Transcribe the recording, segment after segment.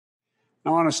I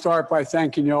want to start by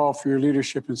thanking you all for your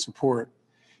leadership and support.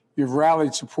 You've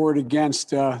rallied support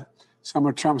against some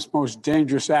of Trump's most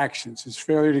dangerous actions, his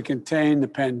failure to contain the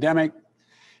pandemic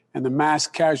and the mass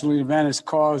casualty event it's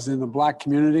caused in the Black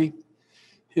community,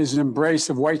 his embrace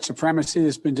of white supremacy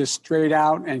that's been just straight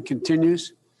out and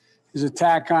continues, his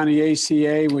attack on the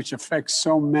ACA, which affects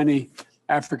so many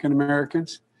African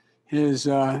Americans, his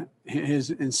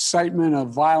incitement of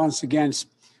violence against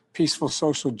peaceful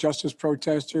social justice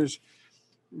protesters,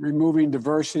 removing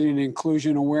diversity and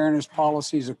inclusion awareness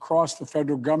policies across the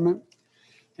federal government.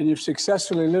 And you've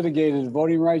successfully litigated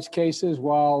voting rights cases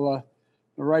while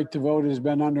the right to vote has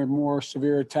been under more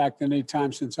severe attack than any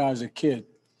time since I was a kid.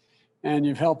 And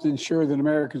you've helped ensure that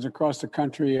Americans across the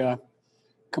country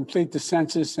complete the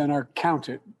census and are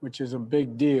counted, which is a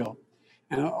big deal,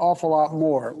 and an awful lot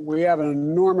more. We have an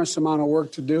enormous amount of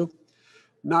work to do,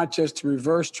 not just to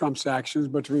reverse Trump's actions,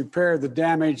 but to repair the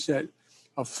damage that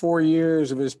of 4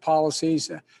 years of his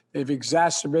policies. They've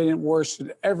exacerbated and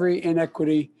worsened every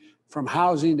inequity from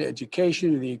housing to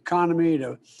education to the economy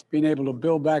to being able to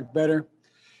build back better.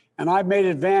 And I've made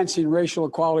advancing racial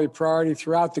equality a priority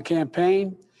throughout the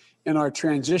campaign, in our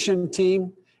transition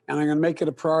team, and I'm going to make it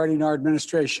a priority in our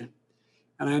administration.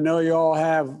 And I know you all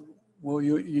have, well,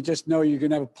 you just know you're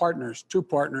going to have partners, 2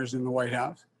 partners in the White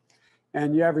House.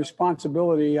 And you have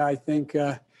responsibility, I think,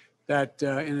 that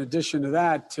in addition to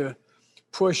that, to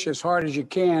push as hard as you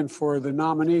can for the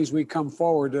nominees we come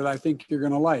forward that I think you're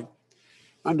going to like.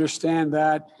 Understand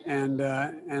that, and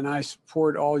I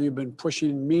support all you've been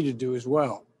pushing me to do as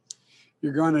well.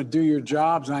 You're going to do your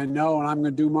jobs, I know, and I'm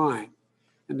going to do mine.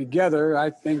 And together, I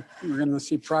think we're going to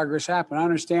see progress happen. I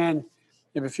understand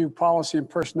you have a few policy and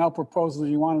personnel proposals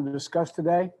you wanted to discuss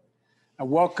today. I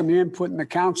welcome your input in the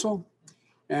council.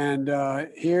 And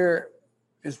here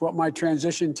is what my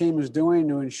transition team is doing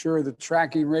to ensure that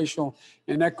tracking racial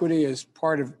inequity is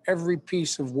part of every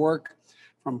piece of work,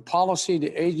 from policy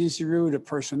to agency review to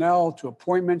personnel to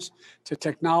appointments to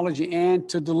technology and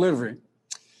to delivery.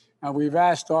 We've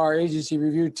asked our agency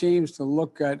review teams to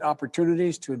look at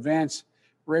opportunities to advance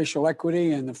racial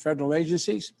equity in the federal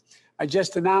agencies. I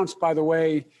just announced, by the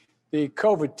way, the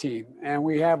COVID team, and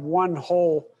we have one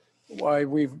whole,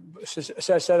 we've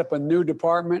set up a new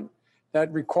department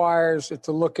that requires it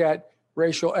to look at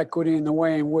racial equity in the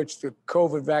way in which the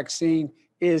COVID vaccine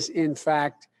is in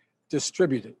fact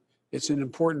distributed. It's an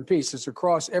important piece. It's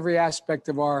across every aspect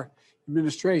of our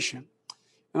administration.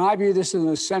 And I view this as an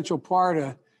essential part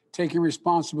of taking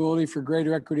responsibility for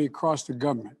greater equity across the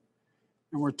government.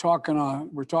 And we're talking to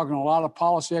a lot of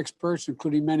policy experts,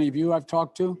 including many of you I've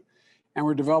talked to, and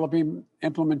we're developing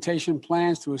implementation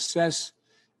plans to assess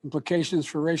implications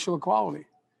for racial equality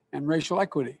and racial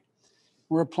equity.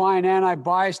 We're applying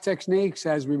anti-bias techniques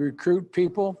as we recruit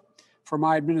people for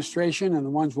my administration, and the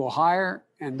ones we'll hire,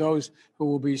 and those who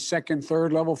will be second,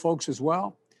 third level folks as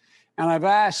well. And I've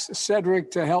asked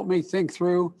Cedric to help me think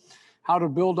through how to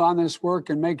build on this work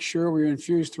and make sure we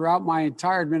infuse throughout my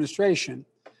entire administration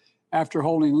after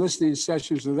holding listening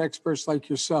sessions with experts like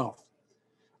yourself.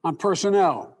 On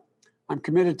personnel, I'm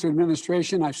committed to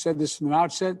administration. I've said this from the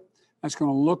outset, that's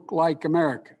going to look like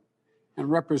America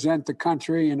and represent the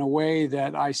country in a way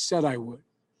that I said I would.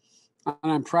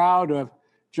 And I'm proud of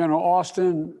General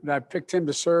Austin, that I picked him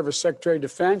to serve as Secretary of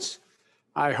Defense.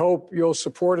 I hope you'll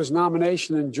support his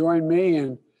nomination and join me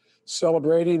in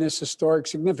celebrating this historic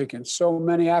significance. So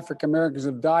many African Americans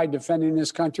have died defending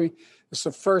this country. It's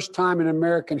the first time in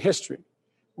American history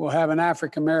we'll have an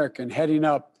African American heading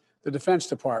up the Defense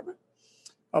Department.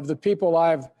 Of the people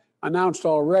I've announced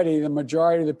already, the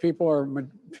majority of the people are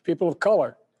people of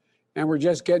color, and we're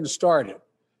just getting started.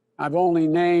 I've only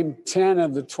named 10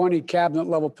 of the 20 cabinet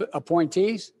level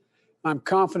appointees. I'm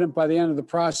confident by the end of the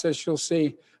process, you'll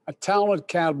see a talented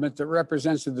cabinet that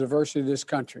represents the diversity of this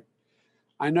country.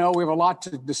 I know we have a lot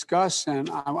to discuss, and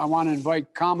I want to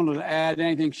invite Kamala to add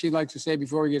anything she'd like to say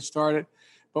before we get started.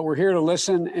 But we're here to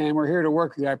listen, and we're here to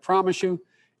work with you. I promise you,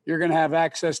 you're going to have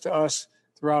access to us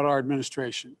throughout our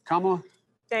administration. Kamala?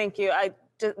 Thank you.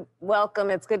 Welcome.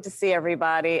 It's good to see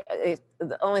everybody.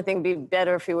 The only thing would be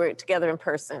better if we were together in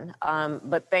person.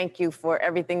 But thank you for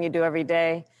everything you do every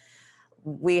day.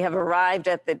 We have arrived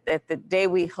at the day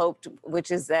we hoped,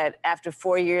 which is that after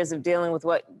 4 years of dealing with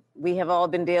what we have all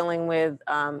been dealing with,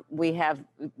 we have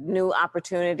new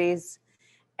opportunities,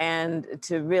 and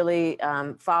to really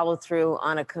follow through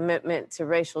on a commitment to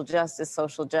racial justice,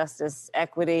 social justice,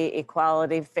 equity,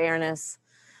 equality, fairness.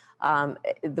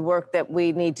 The work that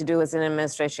we need to do as an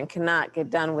administration cannot get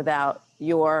done without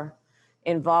your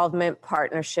involvement,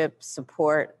 partnership,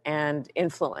 support, and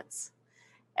influence.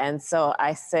 And so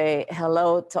I say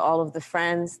hello to all of the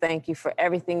friends. Thank you for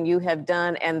everything you have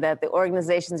done and that the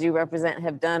organizations you represent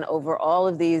have done over all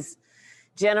of these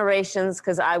generations,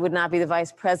 because I would not be the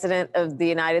Vice President of the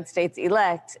United States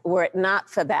elect were it not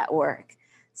for that work.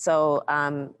 So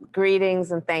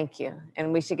greetings and thank you.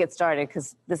 And we should get started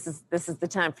because this is the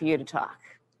time for you to talk.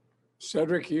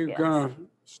 Cedric, you gonna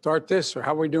start this, or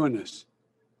how are we doing this?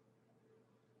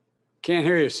 Can't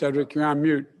hear you, Cedric. You're on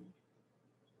mute.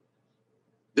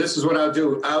 This is what I'll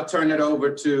do. I'll turn it over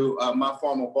to my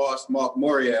former boss, Mark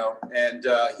Morial, and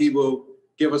he will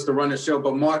give us the run of the show.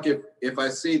 But Mark, if I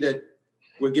see that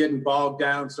we're getting bogged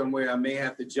down somewhere, I may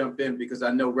have to jump in because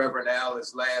I know Reverend Al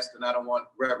is last, and I don't want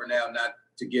Reverend Al not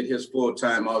to get his full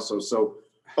time also. So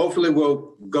hopefully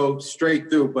we'll go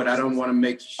straight through, but I don't want to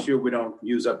make sure we don't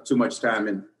use up too much time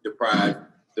and deprive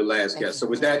the last guest. So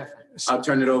with that, I'll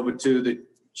turn it over to the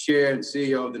Chair and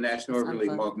CEO of the National Urban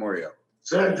League, Mark Morial.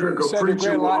 Cedric, we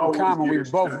have a lot in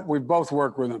common. We both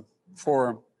work with him, for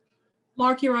him.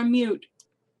 Mark, you're on mute.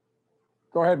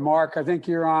 Go ahead, Mark. I think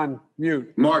you're on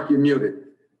mute. Mark, you're muted.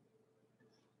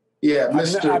 Yeah,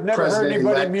 Mr. I've never heard anybody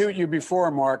President-elect. mute you before,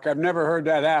 Mark. I've never heard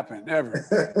that happen,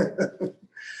 ever.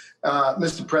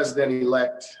 Mr.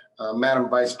 President-elect, Madam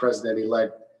Vice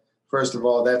President-elect, first of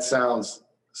all, that sounds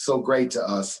so great to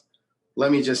us.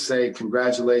 Let me just say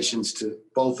congratulations to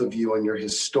both of you on your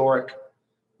historic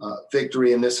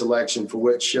victory in this election, for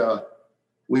which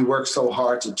we worked so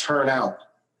hard to turn out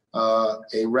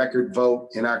a record vote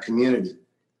in our community.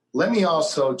 Let me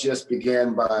also just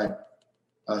begin by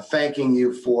thanking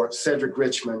you for Cedric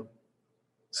Richmond,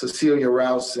 Cecilia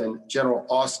Rouse, and General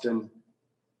Austin,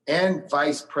 and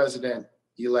Vice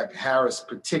President-elect Harris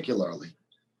particularly,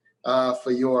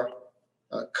 for your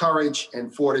courage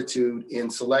and fortitude in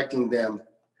selecting them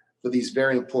for these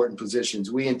very important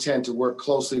positions. We intend to work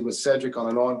closely with Cedric on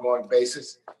an ongoing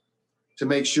basis to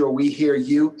make sure we hear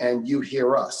you and you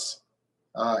hear us.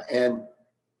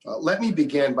 Let me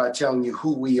begin by telling you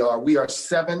who we are. We are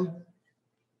 7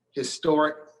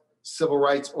 historic civil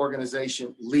rights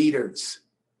organization leaders.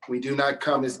 We do not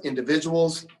come as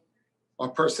individuals or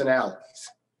personalities.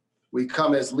 We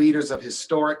come as leaders of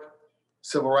historic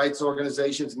civil rights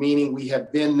organizations, meaning we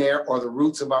have been there, or the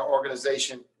roots of our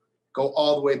organization go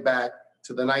all the way back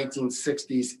to the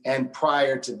 1960s and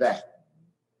prior to that.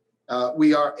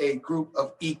 We are a group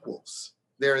of equals.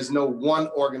 There is no one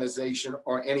organization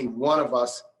or any one of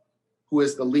us who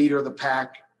is the leader of the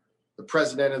pack, the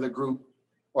president of the group,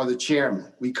 or the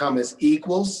chairman. We come as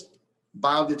equals,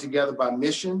 bounded together by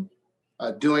mission,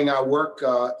 doing our work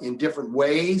in different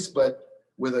ways, but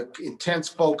with an intense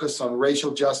focus on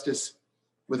racial justice,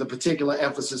 with a particular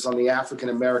emphasis on the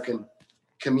African-American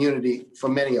community for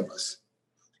many of us.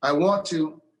 I want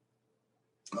to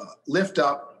lift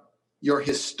up your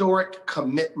historic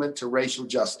commitment to racial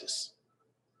justice,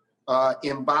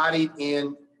 embodied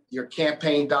in your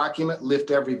campaign document,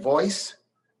 Lift Every Voice,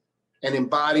 and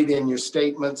embodied in your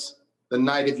statements, the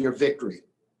night of your victory,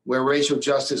 where racial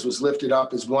justice was lifted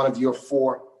up as one of your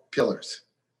 4 pillars.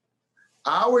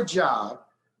 Our job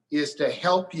is to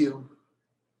help you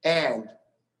and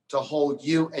to hold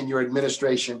you and your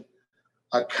administration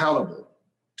accountable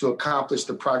to accomplish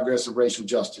the progress of racial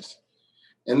justice.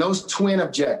 And those twin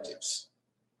objectives,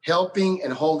 helping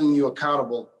and holding you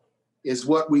accountable, is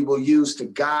what we will use to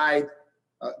guide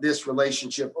this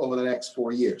relationship over the next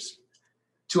 4 years.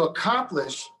 To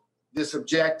accomplish this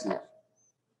objective,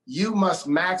 you must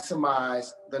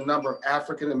maximize the number of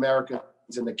African Americans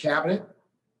in the cabinet,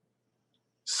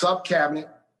 sub-cabinet,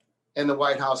 and the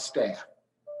White House staff,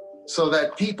 so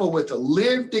that people with the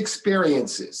lived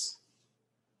experiences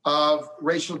of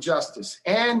racial justice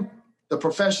and the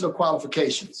professional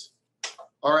qualifications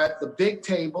are at the big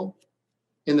table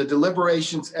in the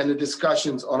deliberations and the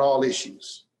discussions on all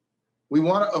issues. We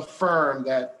want to affirm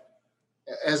that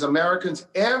as Americans,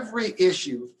 every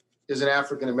issue is an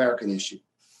African-American issue.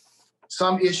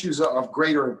 Some issues are of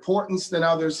greater importance than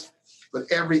others, but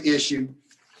every issue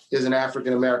is an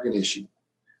African-American issue.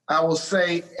 I will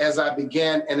say as I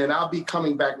begin, and then I'll be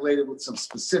coming back later with some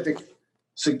specific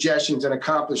suggestions and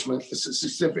accomplishments,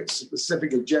 specific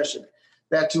suggestion,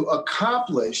 that to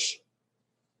accomplish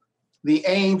the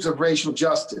aims of racial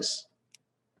justice,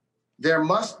 there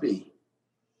must be,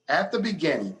 at the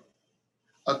beginning,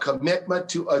 a commitment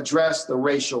to address the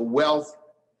racial wealth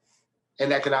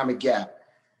and economic gap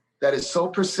that is so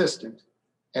persistent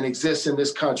and exists in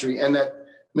this country, and that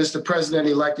Mr.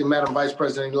 President-elect and Madam Vice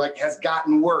President-elect has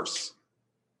gotten worse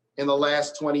in the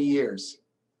last 20 years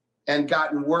and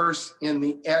gotten worse in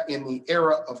the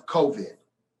era of COVID.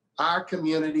 Our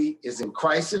community is in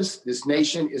crisis. This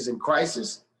nation is in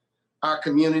crisis. Our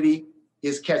community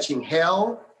is catching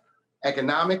hell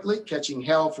economically, catching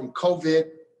hell from COVID.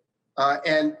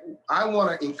 And I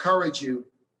want to encourage you,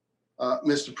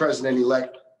 Mr.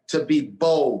 President-elect, to be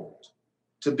bold,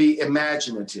 to be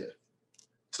imaginative,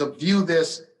 to view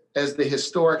this as the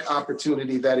historic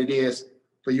opportunity that it is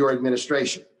for your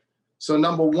administration. So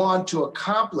number one, to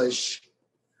accomplish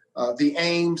the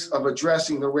aims of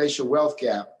addressing the racial wealth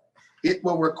gap, it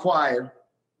will require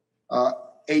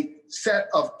a set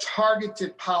of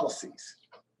targeted policies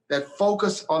that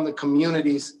focus on the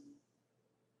communities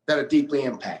that are deeply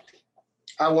impacted.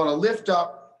 I want to lift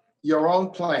up your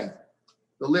own plan,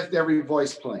 the Lift Every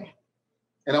Voice plan.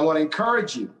 And I want to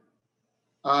encourage you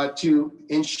to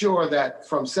ensure that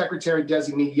from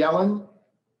Secretary-designee Yellen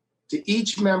to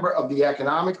each member of the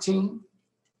economic team,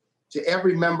 to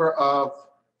every member of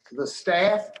the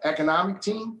staff economic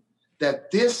team, that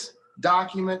this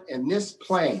document and this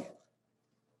plan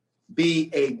be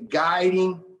a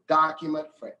guiding document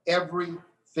for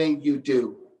everything you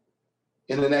do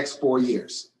in the next 4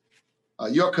 years.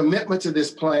 Your commitment to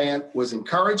this plan was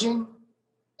encouraging,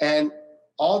 and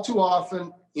all too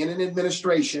often in an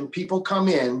administration, people come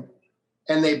in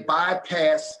and they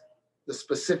bypass the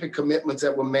specific commitments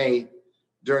that were made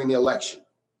during the election.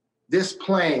 This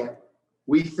plan,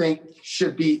 we think,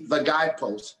 should be the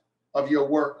guidepost of your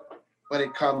work when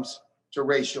it comes to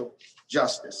racial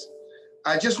justice.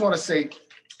 I just want to say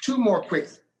two more quick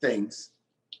things.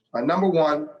 Number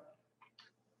one,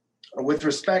 with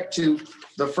respect to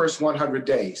the first 100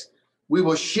 days, we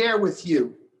will share with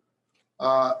you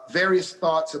various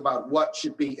thoughts about what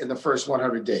should be in the first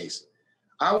 100 days.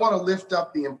 I want to lift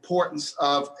up the importance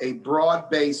of a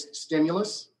broad-based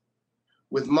stimulus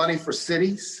with money for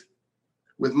cities,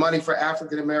 with money for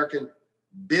African-American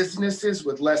businesses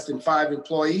with less than 5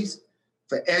 employees,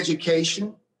 for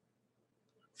education,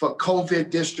 for COVID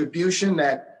distribution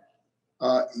that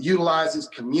utilizes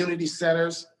community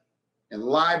centers and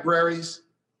libraries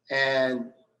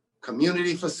and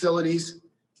community facilities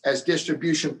as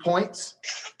distribution points.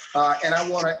 And I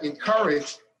want to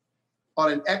encourage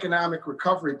on an economic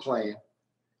recovery plan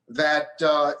that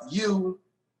you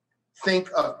think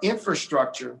of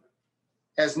infrastructure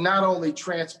as not only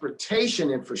transportation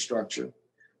infrastructure,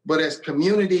 but as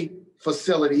community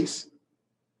facilities.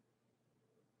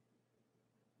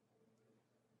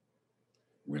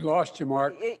 We lost you,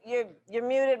 Mark. You're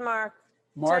muted, Mark.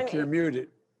 Mark, you're muted.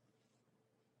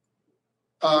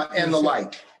 And the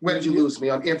like. Where did you lose me?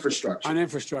 On infrastructure. On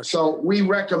infrastructure. So we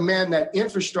recommend that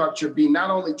infrastructure be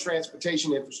not only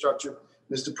transportation infrastructure,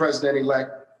 Mr.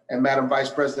 President-elect and Madam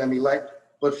Vice President-elect,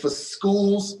 but for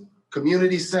schools,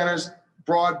 community centers,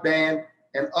 broadband,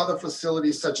 and other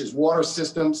facilities such as water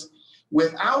systems.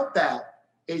 Without that,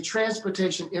 a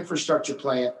transportation infrastructure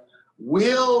plan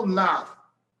will not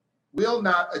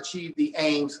achieve the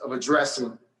aims of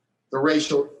addressing the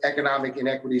racial economic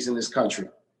inequities in this country.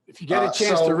 If you get a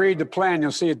chance to read the plan,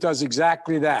 you'll see it does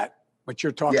exactly that, what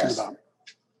you're talking about.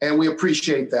 And we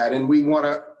appreciate that, and we want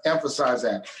to emphasize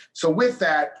that. So with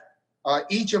that,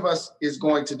 each of us is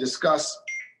going to discuss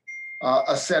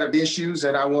a set of issues,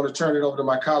 and I want to turn it over to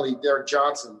my colleague, Derek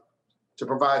Johnson, to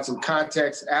provide some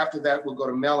context. After that, we'll go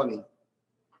to Melanie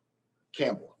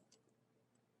Campbell.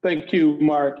 Thank you,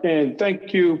 Mark, and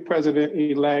thank you,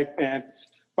 President-elect and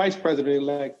Vice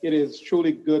President-elect. It is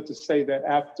truly good to say that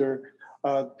after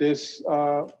this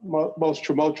most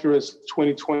tumultuous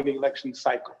 2020 election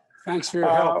cycle. Thanks for your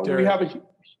help, Derek. We have a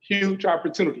huge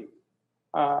opportunity.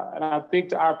 And I think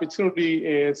the opportunity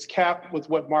is capped with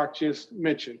what Mark just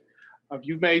mentioned.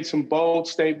 You've made some bold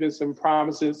statements and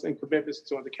promises and commitments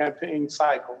during the campaign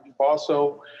cycle. You've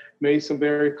also made some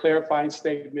very clarifying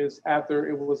statements after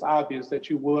it was obvious that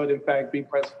you would, in fact, be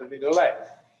president-elect.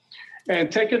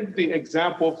 And taking the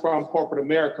example from corporate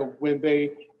America, when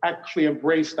they actually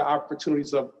embrace the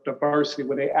opportunities of diversity,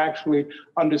 when they actually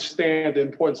understand the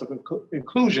importance of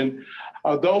inclusion,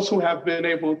 those who have been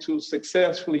able to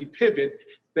successfully pivot,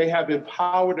 they have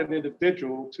empowered an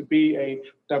individual to be a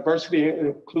diversity and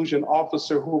inclusion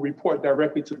officer who will report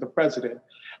directly to the president.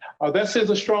 This is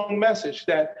a strong message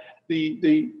that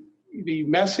the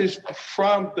message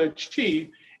from the chief,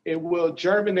 it will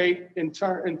germinate in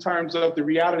terms of the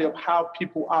reality of how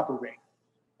people operate.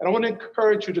 And I want to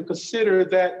encourage you to consider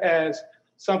that as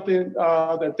something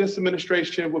that this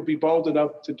administration would be bold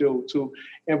enough to do, to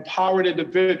empower an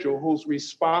individual who's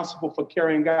responsible for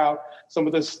carrying out some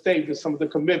of the statements, some of the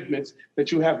commitments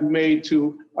that you have made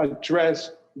to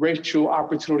address racial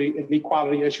opportunity and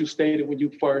equality, as you stated when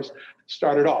you first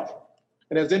started off.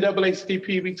 And as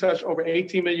NAACP, we touched over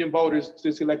 18 million voters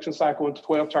this election cycle in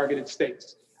 12 targeted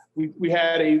states. We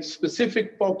had a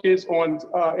specific focus on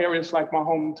areas like my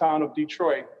hometown of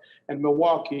Detroit and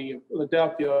Milwaukee and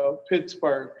Philadelphia,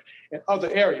 Pittsburgh, and other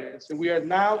areas. And we are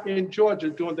now in Georgia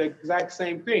doing the exact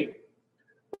same thing.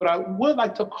 But I would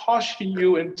like to caution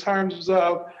you in terms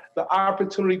of the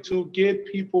opportunity to get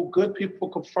good people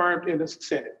confirmed in the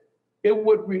Senate. It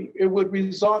would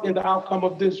result in the outcome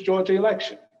of this Georgia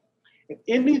election. And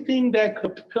anything that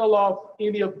could peel off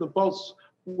any of the votes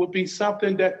would be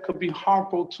something that could be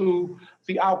harmful to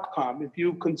the outcome. If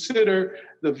you consider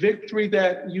the victory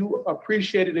that you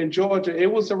appreciated in Georgia,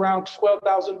 it was around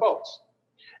 12,000 votes.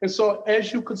 And so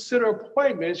as you consider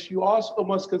appointments, you also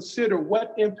must consider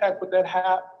what impact would that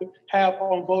have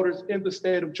on voters in the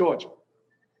state of Georgia.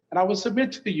 And I will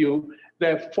submit to you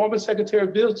that former Secretary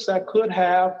Vilsack could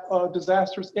have a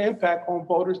disastrous impact on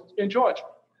voters in Georgia.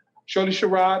 Shirley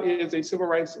Sherrod is a civil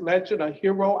rights legend, a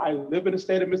hero. I live in the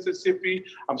state of Mississippi.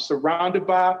 I'm surrounded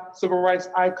by civil rights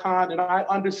icons, and I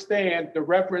understand the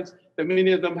reverence that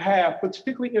many of them have,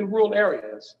 particularly in rural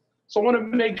areas. So I want to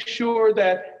make sure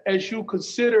that as you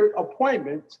consider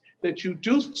appointments, that you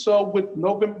do so with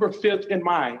November 5th in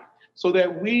mind, so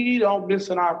that we don't miss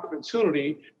an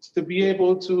opportunity to be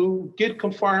able to get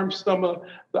confirmed some of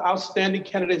the outstanding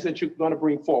candidates that you're going to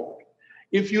bring forward.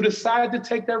 If you decide to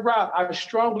take that route, I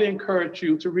strongly encourage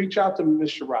you to reach out to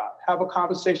Ms. Sherrod, have a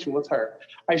conversation with her.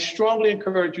 I strongly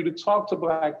encourage you to talk to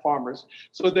Black farmers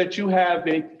so that you have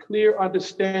a clear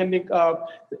understanding of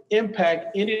the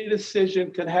impact any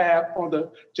decision can have on the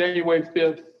January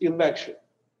 5th election.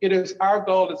 It is our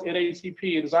goal as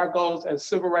NAACP, it is our goal as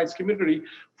civil rights community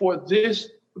for this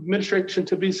administration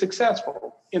to be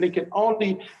successful. And it can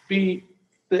only be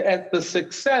the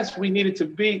success we need it to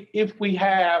be if we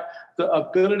have the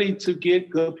ability to get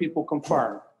good people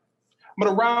confirmed. I'm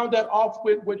going to round that off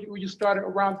with what you started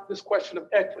around this question of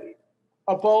equity.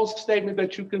 A bold statement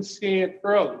that you can see it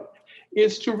early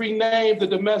is to rename the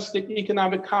Domestic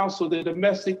Economic Council the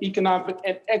Domestic Economic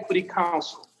and Equity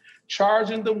Council,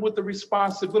 charging them with the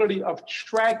responsibility of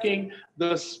tracking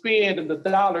the spend and the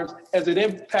dollars as it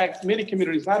impacts many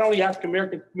communities, not only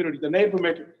African-American community, the Native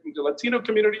American community, the Latino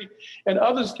community, and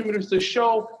others communities, to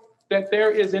show that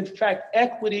there is in fact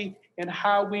equity in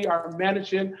how we are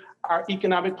managing our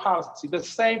economic policy. The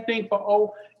same thing for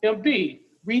OMB,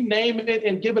 rename it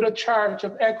and give it a charge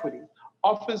of equity,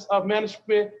 Office of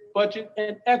Management, Budget,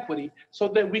 and Equity, so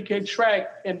that we can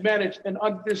track and manage and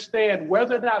understand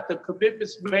whether or not the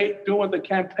commitments made during the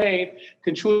campaign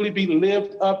can truly be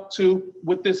lived up to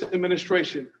with this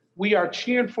administration. We are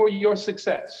cheering for your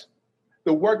success.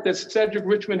 The work that Cedric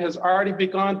Richmond has already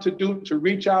begun to do to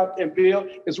reach out and build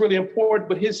is really important,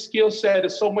 but his skill set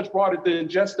is so much broader than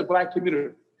just the Black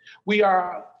community. We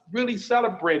are really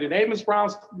celebrating. Amos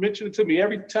Brown mentioned it to me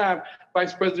every time,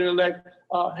 Vice President-elect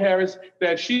Harris,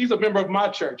 that she's a member of my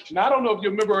church. And I don't know if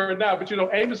you're a member or not, but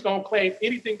Amos don't claim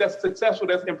anything that's successful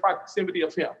that's in proximity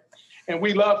of him. And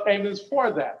we love Amos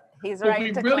for that. He's but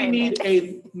right. we really need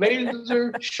a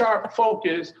laser sharp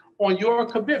focus on your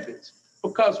commitments,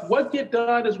 because what gets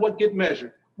done is what gets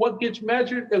measured. What gets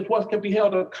measured is what can be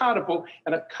held accountable,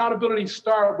 and accountability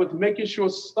starts with making sure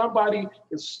somebody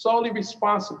is solely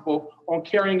responsible on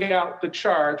carrying out the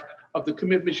charge of the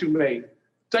commitments you made.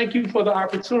 Thank you for the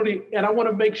opportunity, and I want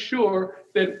to make sure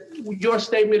that your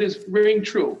statement is ringing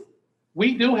true.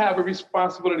 We do have a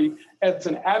responsibility as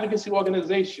an advocacy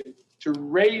organization to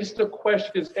raise the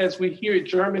questions as we hear it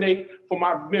germinate from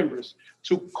our members,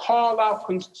 to call out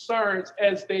concerns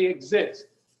as they exist.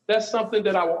 That's something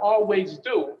that I will always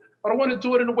do, but I want to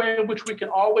do it in a way in which we can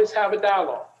always have a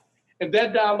dialogue. And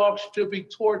that dialogue should be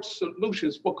towards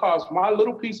solutions, because my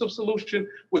little piece of solution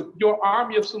with your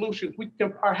army of solutions, we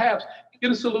can perhaps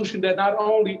get a solution that not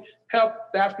only help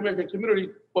the African American community,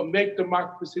 but make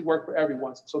democracy work for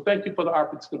everyone. So thank you for the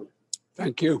opportunity.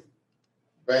 Thank you.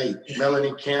 Great.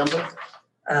 Melanie Campbell.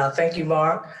 Thank you,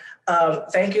 Mark.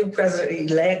 Thank you,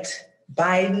 President-elect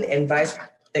Biden and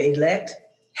Vice-elect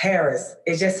Harris.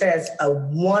 It just has a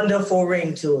wonderful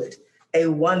ring to it,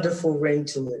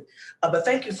 But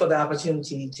thank you for the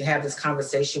opportunity to have this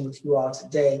conversation with you all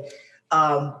today.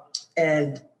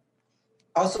 And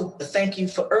also thank you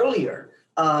for earlier,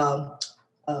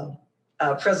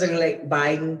 President-elect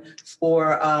Biden,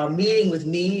 for meeting with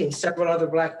me and several other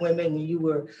Black women when you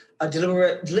were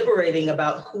deliberating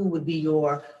about who would be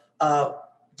your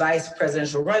vice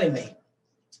presidential running mate.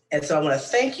 And so I want to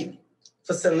thank you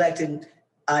for selecting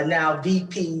now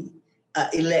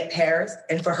VP-elect Harris,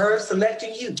 and for her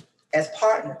selecting you as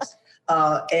partners.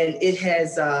 And it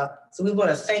has, so we want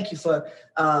to thank you for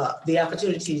the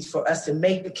opportunities for us to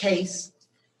make the case,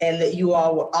 and that you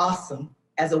all were awesome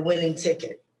as a winning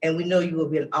ticket. And we know you will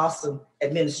be an awesome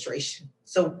administration.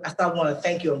 So I want to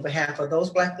thank you on behalf of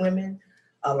those Black women,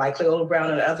 like Cleola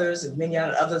Brown and others, and many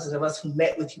others of us who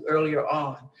met with you earlier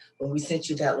on when we sent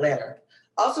you that letter.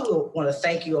 Also, we want to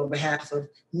thank you on behalf of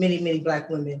many, many Black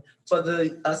women for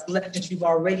the elections you've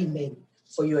already made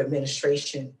for your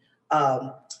administration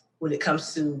when it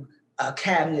comes to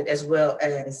cabinet as well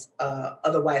as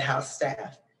other White House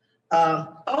staff.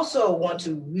 Also want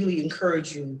to really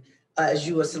encourage you as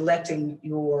you are selecting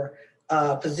your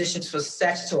positions for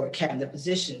statutory cabinet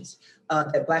positions,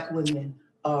 that Black women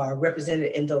are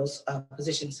represented in those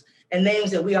positions. And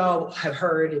names that we all have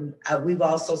heard, and we've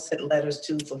also sent letters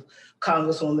to for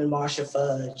Congresswoman Marsha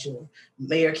Fudge, or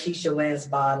Mayor Keisha Lance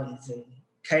Bottoms, and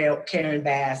Karen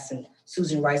Bass, and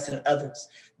Susan Rice, and others,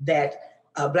 that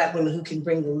Black women who can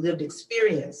bring the lived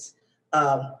experience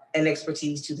and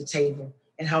expertise to the table,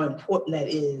 and how important that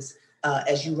is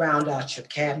as you round out your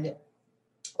cabinet.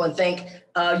 I want to thank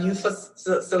you for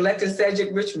selecting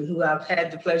Cedric Richmond, who I've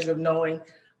had the pleasure of knowing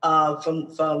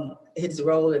from his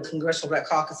role at Congressional Black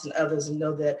Caucus and others, and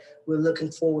know that we're looking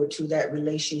forward to that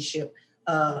relationship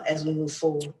as we move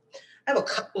forward. I have a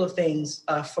couple of things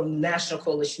from the National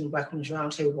Coalition of Black Women's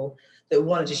Roundtable that we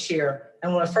wanted to share. I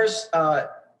want to first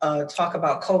talk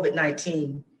about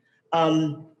COVID-19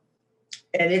 and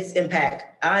its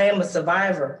impact. I am a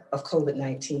survivor of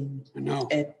COVID-19. I know.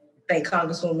 And thank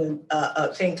Congresswoman,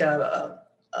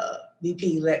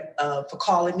 VP-elect for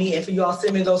calling me and for you all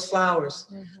sending me those flowers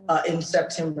in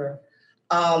September.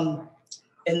 And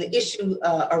the issue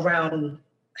around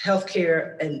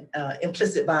healthcare and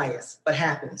implicit bias, what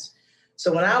happens.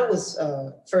 So when I was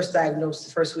first diagnosed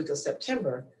the first week of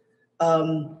September,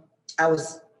 I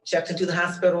was checked into the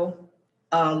hospital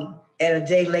and a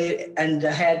day later and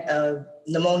had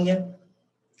pneumonia.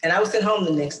 And I was sent home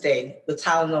the next day with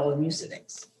Tylenol and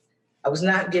Mucinex. I was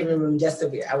not given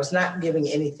remdesivir. I was not giving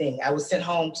anything. I was sent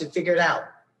home to figure it out.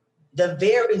 The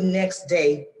very next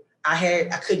day,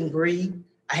 I couldn't breathe.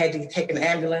 I had to take an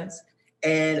ambulance,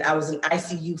 and I was in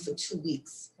ICU for 2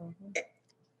 weeks. I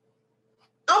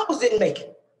almost didn't make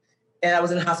it, and I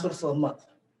was in the hospital for a month.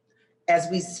 As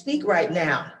we speak right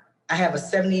now, I have a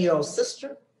 70-year-old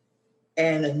sister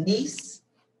and a niece.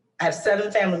 I have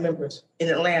 7 family members in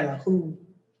Atlanta who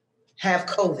have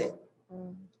COVID.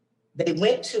 They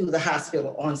went to the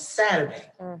hospital on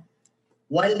Saturday.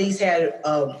 One niece has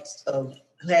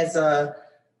a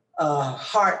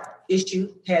heart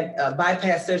issue, had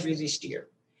bypass surgery this year.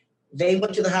 They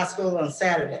went to the hospital on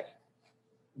Saturday.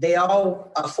 They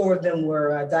all, 4 of them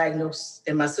were diagnosed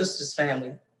in my sister's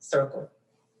family circle.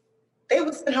 They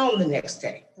were sent home the next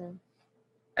day.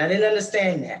 I didn't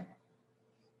understand that.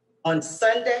 On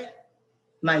Sunday,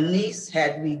 my niece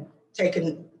had to be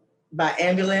taken by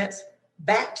ambulance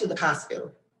back to the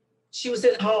hospital. She was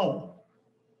at home.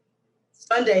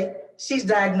 Sunday, she's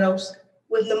diagnosed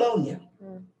with pneumonia.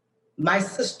 My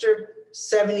sister,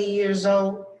 70 years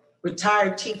old,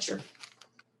 retired teacher,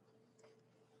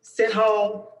 sent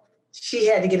home. She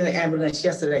had to get in an ambulance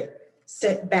yesterday,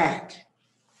 sent back.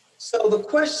 So the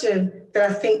question that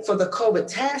I think for the COVID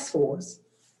task force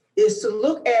is to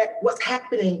look at what's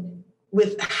happening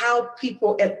with how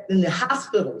people in the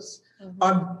hospitals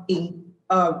are being,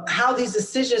 how these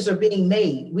decisions are being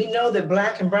made. We know that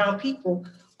Black and brown people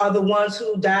are the ones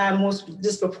who die most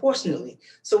disproportionately.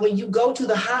 So when you go to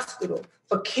the hospital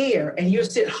for care and you're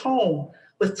sent home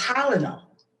with Tylenol,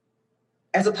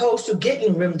 as opposed to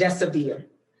getting remdesivir,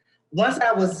 once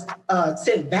I was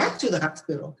sent back to the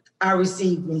hospital, I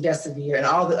received remdesivir and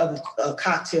all the other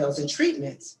cocktails and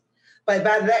treatments. But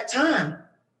by that time,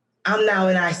 I'm now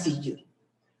in ICU.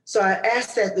 So I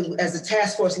asked that as the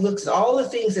task force looks at all the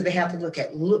things that they have to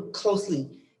look closely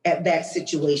at that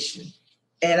situation.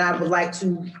 And I would like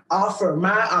to offer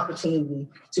my opportunity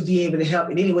to be able to help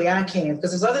in any way I can,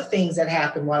 because there's other things that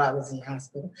happened while I was in the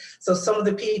hospital. So some of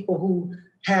the people who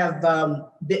have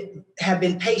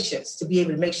been patients to be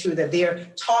able to make sure that they're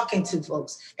talking to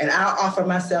folks, and I'll offer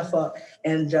myself up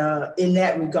and in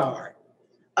that regard.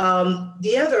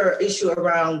 The other issue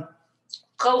around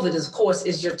COVID, of course,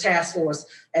 is your task force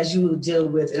as you deal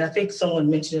with, and I think someone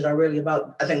mentioned it already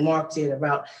about, I think Mark did,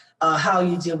 about how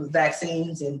you deal with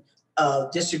vaccines and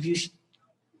distribution.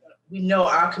 We know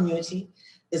our community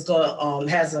is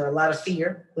has a lot of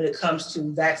fear when it comes to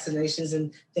vaccinations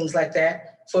and things like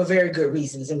that for very good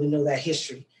reasons, and we know that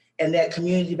history. And that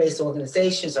community-based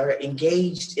organizations are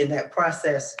engaged in that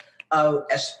process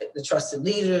as the trusted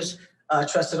leaders,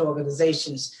 trusted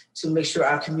organizations to make sure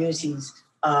our communities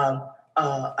are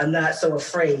not so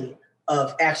afraid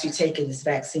of actually taking this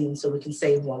vaccine so we can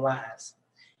save more lives.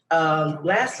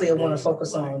 Lastly, I want to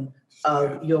focus on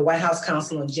your White House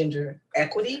Council on Gender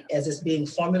Equity as it's being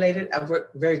formulated. I've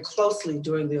worked very closely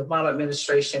during the Obama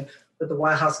administration with the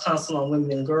White House Council on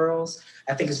Women and Girls.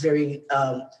 I think it's very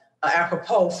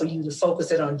apropos for you to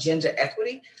focus it on gender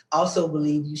equity. Also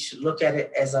believe you should look at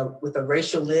it as with a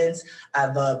racial lens.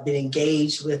 I've been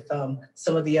engaged with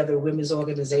some of the other women's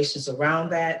organizations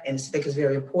around that, and I think it's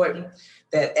very important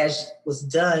that, as was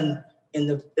done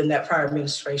in that prior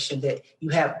administration, that you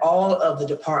have all of the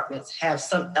departments have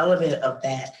some element of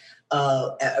that,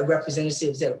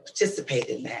 representatives that participate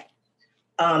in that.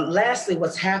 Lastly,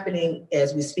 what's happening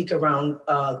as we speak around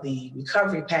the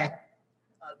recovery pack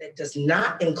that does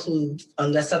not include,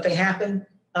 unless something happened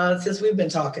since we've been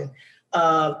talking,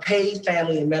 paid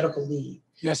family and medical leave.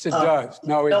 Yes, it does.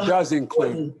 No, it does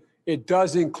include. It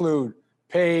does include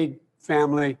paid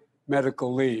family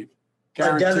medical leave.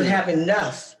 But doesn't have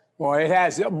enough. Well, it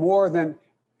has more than,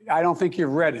 I don't think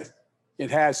you've read it.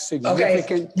 It has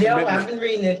significant. Okay. No, I've been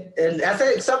reading it, and I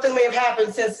said something may have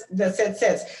happened since,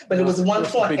 but it was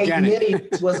 1.8 million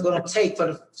was going to take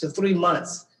for 3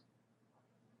 months.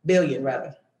 Billion,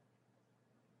 rather.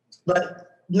 But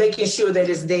making sure that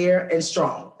it's there and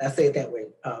strong. I say it that way.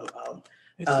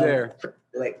 It's there.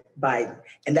 Like Biden.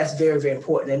 And that's very, very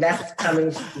important. And that's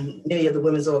coming from many of the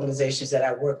women's organizations that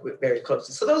I work with very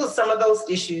closely. So those are some of those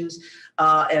issues.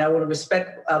 And I want to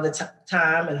respect the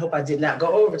time and hope I did not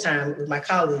go over time with my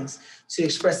colleagues to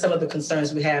express some of the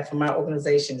concerns we have from my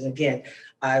organizations. Again,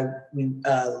 we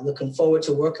looking forward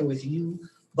to working with you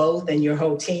both and your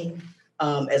whole team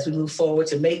as we move forward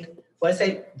to make, what I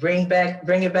say, bring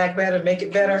it back better, make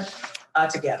it better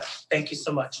together. Thank you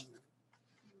so much.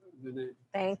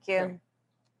 Thank you.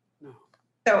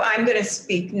 So I'm going to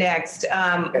speak next.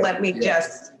 Let me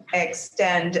just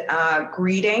extend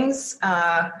greetings.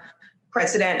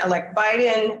 President-elect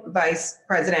Biden, Vice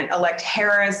President-elect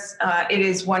Harris, it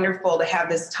is wonderful to have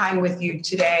this time with you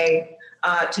today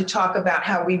to talk about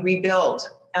how we rebuild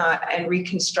and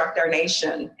reconstruct our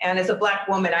nation. And as a Black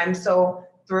woman, I'm so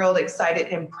thrilled, excited,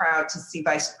 and proud to see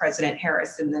Vice President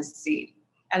Harris in this seat,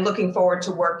 and looking forward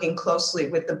to working closely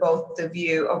with the both of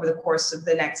you over the course of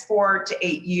the next 4 to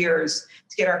 8 years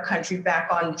to get our country back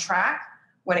on track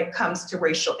when it comes to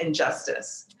racial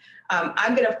injustice.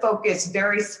 I'm going to focus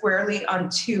very squarely on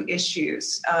 2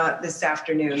 issues this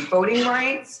afternoon: voting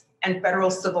rights and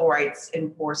federal civil rights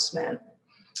enforcement.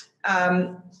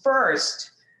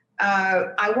 First,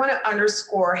 I want to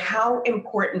underscore how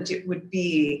important it would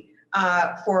be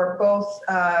for both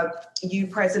you,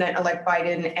 President-elect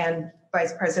Biden, and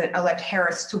Vice President-elect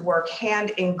Harris to work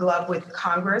hand in glove with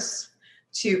Congress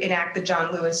to enact the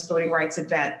John Lewis Voting Rights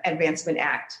Advancement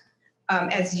Act.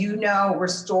 As you know,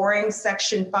 restoring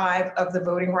Section 5 of the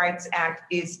Voting Rights Act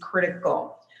is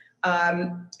critical.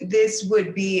 This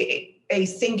would be a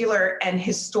singular and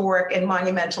historic and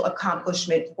monumental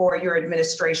accomplishment for your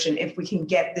administration if we can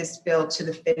get this bill to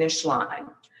the finish line.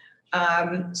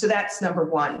 So that's number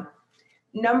one.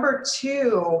 Number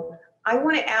two, I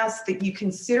want to ask that you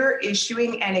consider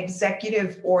issuing an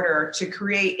executive order to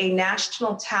create a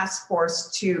national task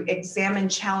force to examine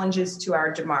challenges to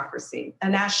our democracy, a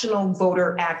National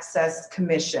Voter Access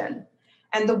Commission.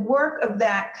 And the work of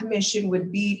that commission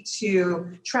would be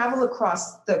to travel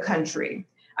across the country,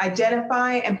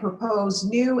 identify and propose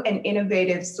new and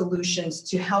innovative solutions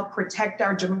to help protect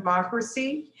our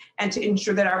democracy and to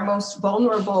ensure that our most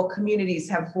vulnerable communities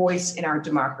have voice in our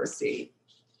democracy.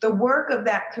 The work of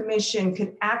that commission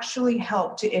could actually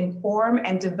help to inform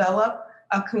and develop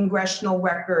a congressional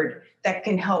record that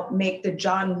can help make the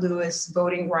John Lewis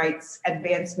Voting Rights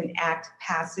Advancement Act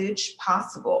passage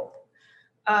possible.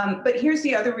 But here's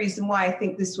the other reason why I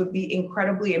think this would be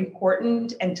incredibly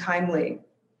important and timely.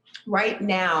 Right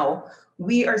now,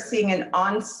 we are seeing an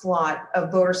onslaught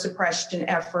of voter suppression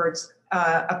efforts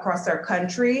across our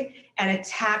country and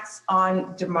attacks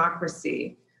on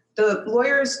democracy. The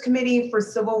Lawyers Committee for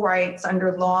Civil Rights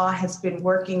under law has been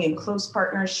working in close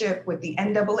partnership with the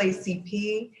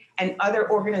NAACP and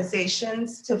other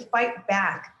organizations to fight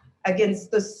back against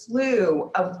the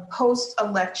slew of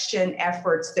post-election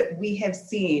efforts that we have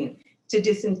seen to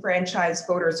disenfranchise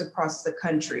voters across the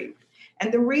country.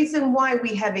 And the reason why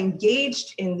we have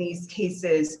engaged in these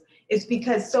cases is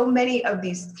because so many of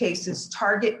these cases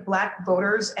target Black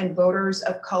voters and voters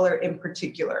of color in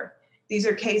particular. These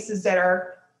are cases that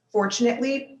are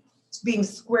fortunately being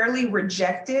squarely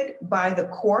rejected by the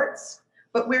courts,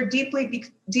 but we're deeply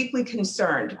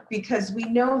concerned because we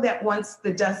know that once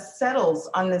the dust settles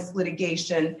on this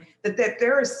litigation, that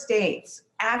there are states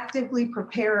actively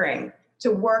preparing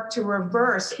to work to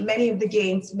reverse many of the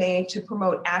gains made to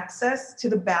promote access to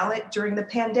the ballot during the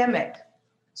pandemic.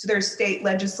 So there's state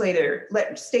legislatures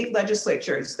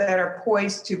that are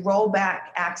poised to roll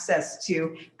back access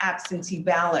to absentee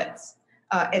ballots,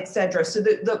 et cetera. So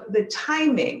the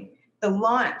timing the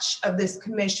launch of this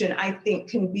commission, I think,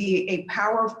 can be a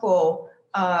powerful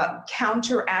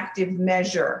counteractive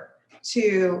measure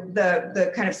to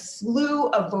the kind of slew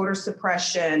of voter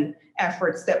suppression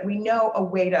efforts that we know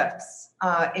await us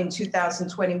in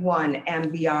 2021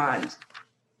 and beyond.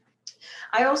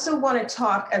 I also want to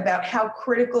talk about how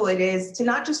critical it is to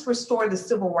not just restore the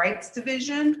Civil Rights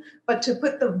Division, but to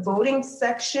put the voting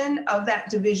section of that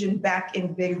division back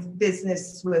in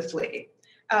business swiftly.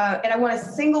 And I want to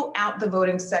single out the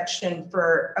voting section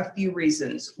for a few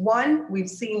reasons. One, we've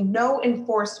seen no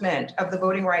enforcement of the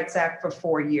Voting Rights Act for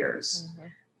 4 years. Mm-hmm.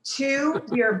 Two,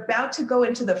 we are about to go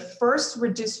into the first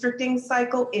redistricting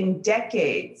cycle in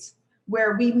decades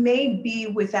where we may be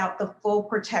without the full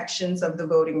protections of the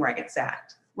Voting Rights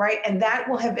Act, right? And that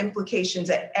will have implications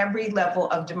at every level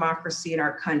of democracy in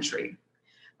our country.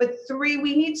 But three,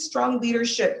 we need strong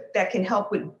leadership that can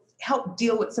help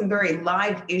deal with some very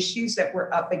live issues that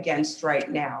we're up against right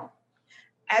now.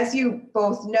 As you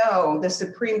both know, the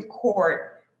Supreme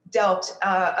Court dealt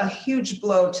a huge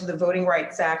blow to the Voting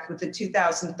Rights Act with the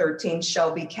 2013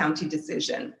 Shelby County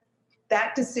decision.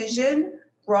 That decision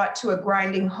brought to a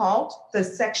grinding halt the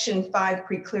Section 5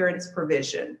 preclearance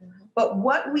provision. But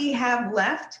what we have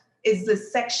left is the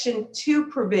Section 2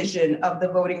 provision of the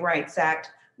Voting Rights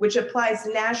Act, which applies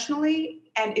nationally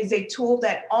and is a tool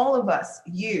that all of us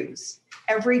use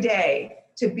every day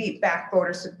to beat back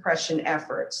voter suppression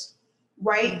efforts.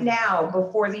 Right now,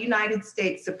 before the United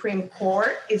States Supreme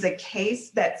Court is a case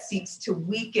that seeks to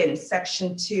weaken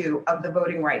Section 2 of the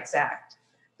Voting Rights Act.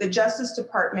 The Justice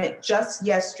Department just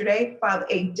yesterday filed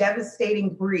a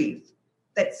devastating brief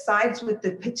that sides with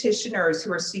the petitioners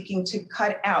who are seeking to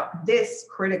cut out this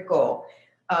critical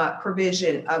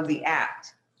provision of the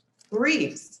act.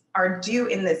 Briefs are due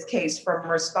in this case from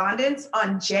respondents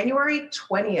on January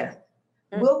 20th.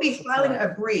 We'll be filing a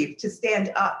brief to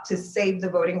stand up to save the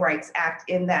Voting Rights Act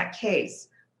in that case.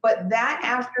 But that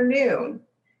afternoon,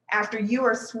 after you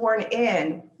are sworn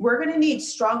in, we're going to need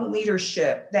strong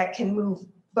leadership that can move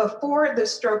before the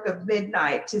stroke of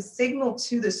midnight to signal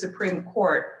to the Supreme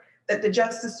Court that the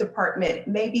Justice Department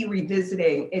may be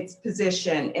revisiting its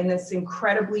position in this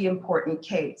incredibly important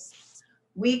case.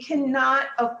 We cannot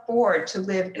afford to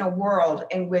live in a world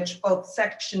in which both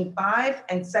Section 5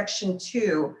 and Section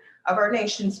 2 of our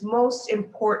nation's most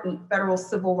important federal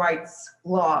civil rights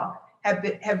law have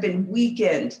been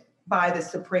weakened by the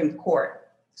Supreme Court.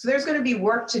 So there's going to be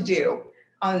work to do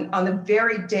on the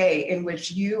very day in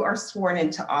which you are sworn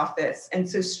into office. And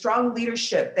so strong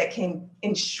leadership that can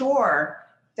ensure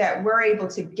that we're able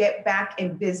to get back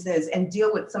in business and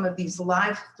deal with some of these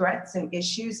live threats and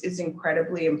issues is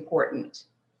incredibly important.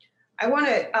 I want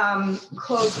to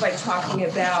close by talking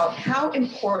about how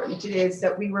important it is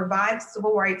that we revive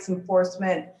civil rights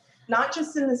enforcement, not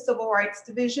just in the Civil Rights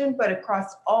Division, but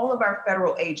across all of our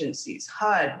federal agencies,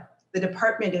 HUD, the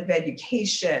Department of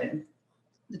Education,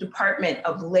 the Department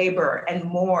of Labor, and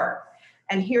more.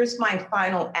 And here's my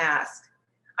final ask.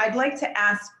 I'd like to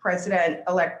ask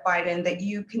President-elect Biden that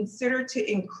you consider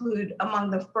to include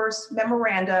among the first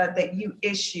memoranda that you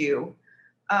issue,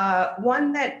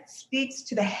 one that speaks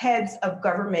to the heads of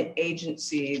government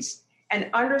agencies and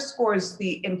underscores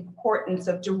the importance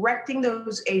of directing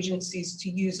those agencies to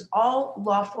use all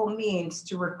lawful means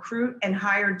to recruit and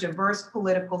hire diverse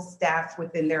political staff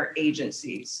within their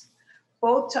agencies,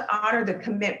 both to honor the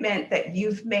commitment that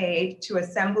you've made to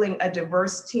assembling a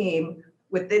diverse team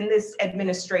within this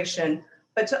administration,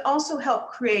 but to also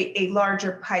help create a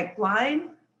larger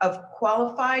pipeline of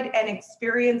qualified and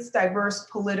experienced diverse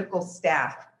political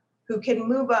staff who can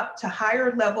move up to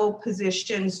higher level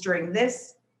positions during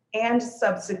this and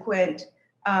subsequent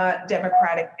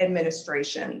Democratic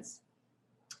administrations.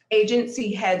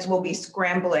 Agency heads will be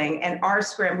scrambling and are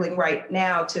scrambling right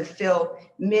now to fill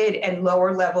mid and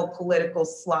lower level political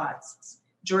slots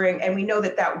and we know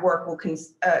that that work will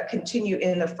continue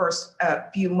in the first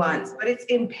few months, but it's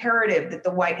imperative that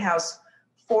the White House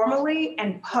formally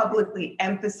and publicly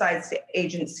emphasize to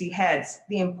agency heads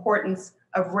the importance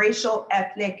of racial,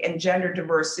 ethnic, and gender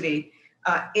diversity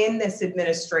in this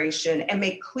administration and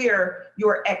make clear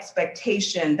your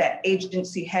expectation that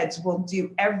agency heads will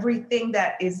do everything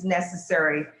that is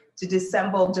necessary to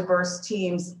disassemble diverse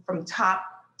teams from top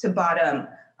to bottom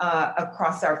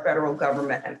across our federal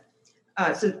government.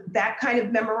 So that kind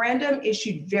of memorandum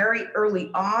issued very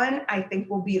early on, I think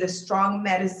will be the strong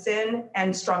medicine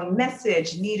and strong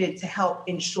message needed to help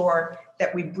ensure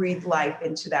that we breathe life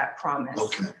into that promise.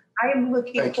 Okay. I am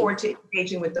looking forward to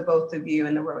engaging with the both of you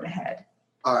in the road ahead.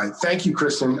 All right, thank you,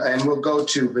 Kristen. And we'll go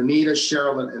to Benita,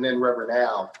 Sherilyn, and then Reverend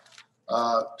Al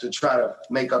to try to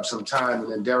make up some time.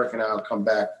 And then Derek and I will come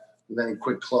back with any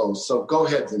quick close. So go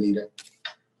ahead, Vanita.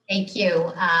 Thank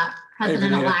you,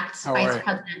 President-elect, Vice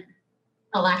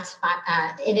President-elect.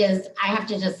 It is, I have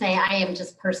to just say, I am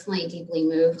just personally deeply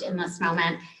moved in this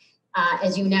moment.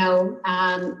 As you know,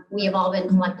 we have all been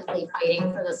collectively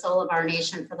fighting for the soul of our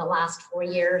nation for the last 4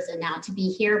 years. And now to be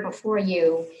here before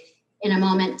you in a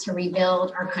moment to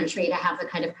rebuild our country, to have the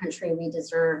kind of country we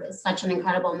deserve is such an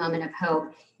incredible moment of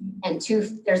hope. And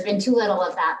there's been too little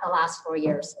of that the last 4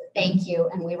 years. So thank you.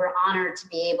 And we were honored to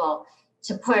be able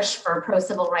to push for a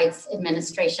pro-civil rights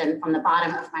administration from the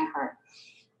bottom of my heart.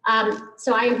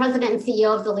 So I am President and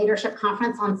CEO of the Leadership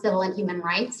Conference on Civil and Human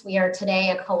Rights. We are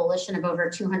today a coalition of over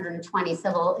 220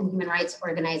 civil and human rights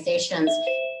organizations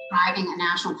driving a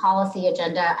national policy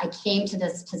agenda. I came to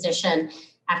this position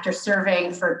after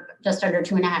serving for just under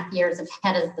 2.5 years as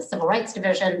head of the Civil Rights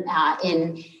Division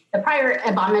in the prior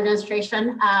Obama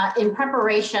administration. In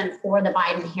preparation for the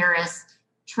Biden-Harris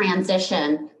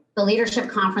transition, the Leadership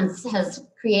Conference has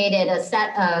created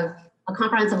a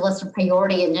comprehensive list of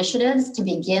priority initiatives to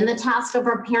begin the task of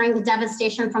repairing the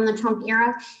devastation from the Trump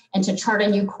era and to chart a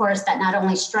new course that not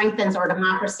only strengthens our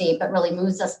democracy, but really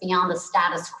moves us beyond the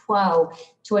status quo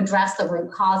to address the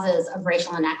root causes of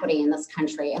racial inequity in this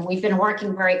country. And we've been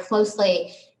working very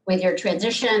closely with your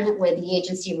transition, with the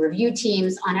agency review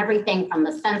teams on everything from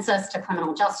the census to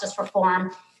criminal justice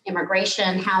reform,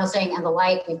 immigration, housing, and the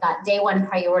like. We've got day one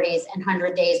priorities and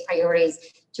 100 days priorities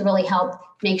to really help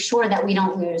make sure that we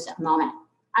don't lose a moment.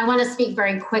 I want to speak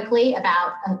very quickly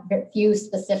about a few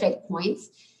specific points.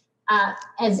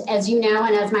 As you know,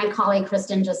 and as my colleague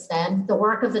Kristen just said, the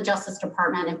work of the Justice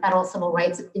Department and federal civil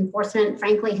rights enforcement,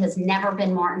 frankly, has never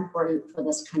been more important for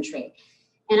this country.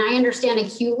 And I understand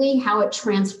acutely how it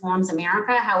transforms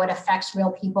America, how it affects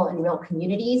real people and real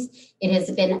communities. It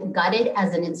has been gutted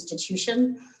as an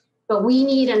institution, but we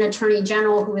need an attorney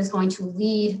general who is going to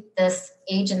lead this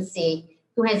agency,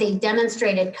 who has a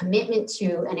demonstrated commitment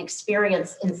to and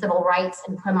experience in civil rights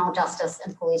and criminal justice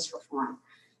and police reform.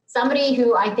 Somebody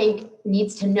who I think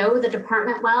needs to know the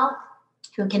department well,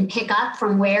 who can pick up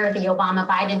from where the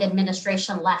Obama-Biden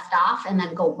administration left off and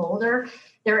then go bolder.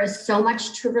 There is so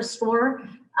much to restore.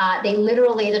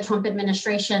 The Trump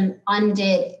administration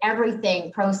undid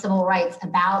everything pro-civil rights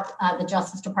about the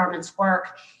Justice Department's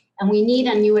work. And we need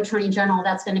a new attorney general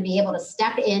that's going to be able to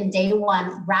step in day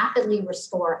one, rapidly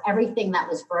restore everything that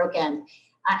was broken,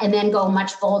 and then go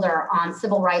much bolder on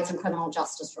civil rights and criminal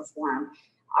justice reform.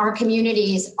 Our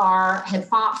communities have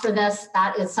fought for this.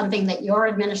 That is something that your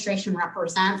administration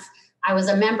represents. I was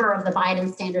a member of the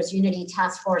Biden Standards Unity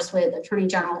Task Force with Attorney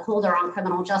General Holder on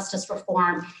criminal justice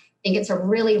reform. I think it's a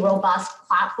really robust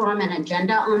platform and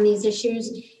agenda on these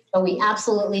issues, but we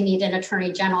absolutely need an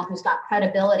attorney general who's got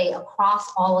credibility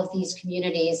across all of these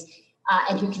communities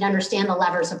and who can understand the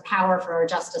levers of power for our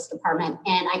Justice Department.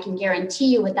 And I can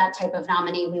guarantee you with that type of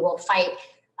nominee, we will fight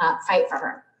for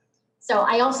her. So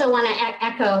I also want to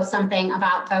echo something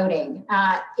about voting.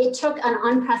 It took an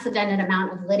unprecedented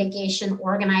amount of litigation,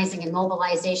 organizing, and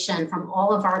mobilization from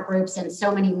all of our groups and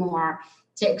so many more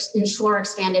to ensure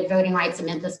expanded voting rights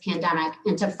amid this pandemic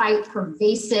and to fight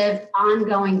pervasive,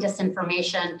 ongoing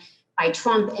disinformation by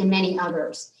Trump and many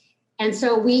others. And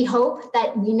so we hope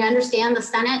that we understand the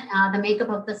Senate, the makeup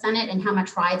of the Senate and how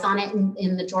much rides on it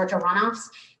in the Georgia runoffs.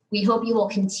 We hope you will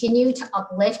continue to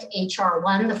uplift H.R.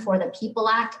 1, the For the People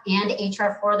Act, and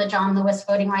H.R. 4, the John Lewis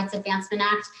Voting Rights Advancement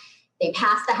Act. They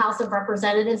passed the House of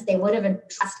Representatives. They would have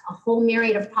addressed a whole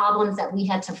myriad of problems that we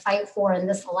had to fight for in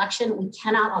this election. We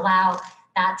cannot allow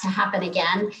that to happen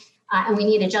again. And we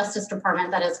need a Justice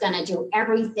Department that is going to do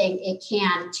everything it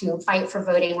can to fight for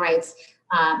voting rights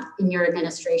in your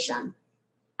administration.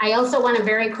 I also want to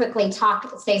very quickly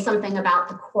say something about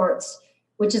the courts,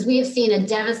 which is we have seen a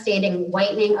devastating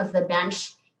whitening of the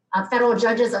bench. Federal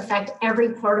judges affect every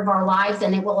part of our lives,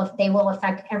 and they will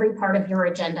affect every part of your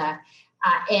agenda.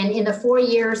 And in the 4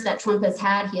 years that Trump has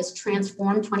had, he has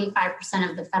transformed 25%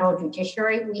 of the federal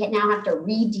judiciary. We now have to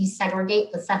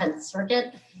re-desegregate the Seventh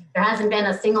Circuit. There hasn't been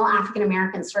a single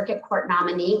African-American circuit court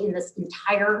nominee in this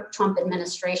entire Trump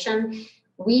administration.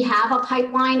 We have a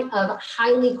pipeline of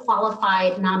highly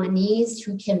qualified nominees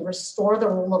who can restore the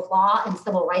rule of law and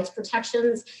civil rights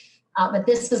protections. But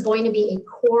this is going to be a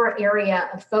core area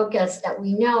of focus that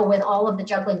we know with all of the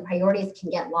juggling priorities can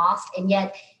get lost, and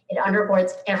yet it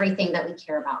undergirds everything that we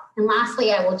care about. And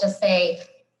lastly, I will just say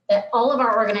that all of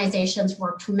our organizations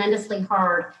worked tremendously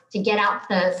hard to get out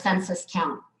the census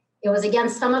count. It was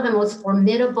against some of the most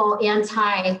formidable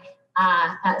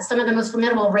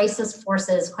racist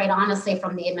forces, quite honestly,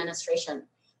 from the administration.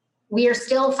 We are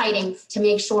still fighting to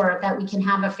make sure that we can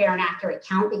have a fair and accurate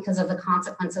count because of the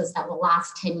consequences that will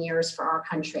last 10 years for our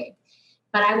country.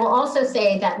 But I will also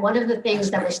say that one of the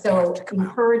things that was so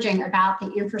encouraging about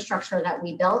the infrastructure that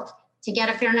we built to get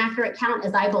a fair and accurate count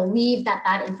is I believe that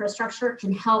that infrastructure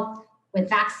can help with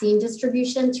vaccine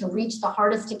distribution to reach the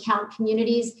hardest to count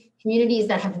communities, communities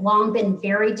that have long been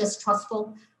very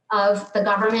distrustful of the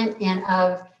government and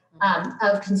of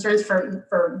concerns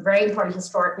for very important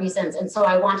historic reasons. And so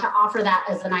I want to offer that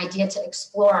as an idea to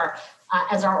explore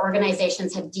as our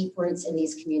organizations have deep roots in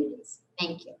these communities.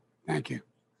 Thank you. Thank you.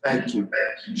 Thank you.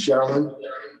 Sherilyn?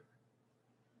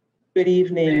 Good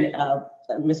evening,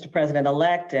 Mr.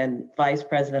 President-elect and Vice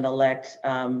President-elect.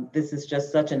 This is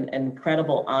just such an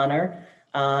incredible honor.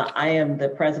 I am the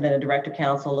President and Director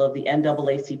Counsel of the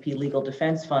NAACP Legal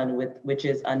Defense Fund, which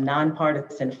is a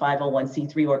nonpartisan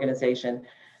 501c3 organization.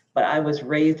 But I was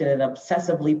raised in an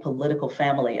obsessively political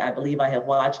family. I believe I have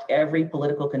watched every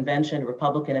political convention,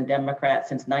 Republican and Democrat,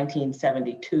 since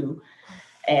 1972.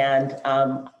 And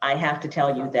I have to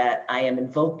tell you that I am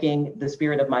invoking the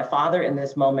spirit of my father in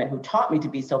this moment, who taught me to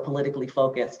be so politically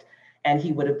focused. And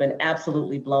he would have been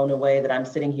absolutely blown away that I'm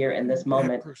sitting here in this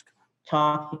moment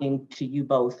talking to you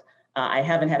both. I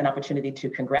haven't had an opportunity to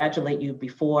congratulate you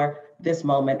before this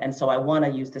moment. And so I want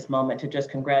to use this moment to just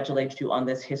congratulate you on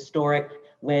this historic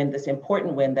win, this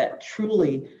important win that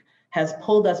truly has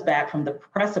pulled us back from the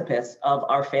precipice of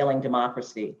our failing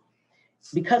democracy.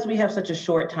 Because we have such a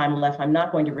short time left, I'm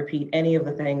not going to repeat any of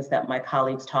the things that my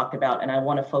colleagues talked about, and I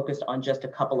want to focus on just a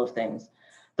couple of things.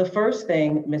 The first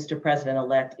thing, Mr.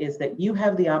 President-elect, is that you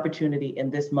have the opportunity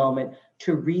in this moment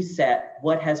to reset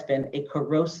what has been a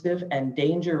corrosive and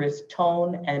dangerous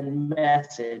tone and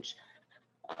message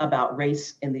about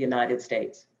race in the United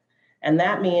States. And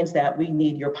that means that we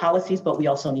need your policies, but we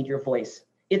also need your voice.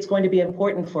 It's going to be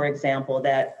important, for example,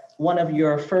 that one of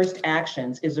your first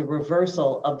actions is a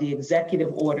reversal of the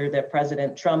executive order that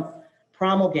President Trump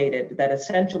promulgated that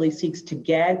essentially seeks to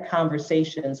gag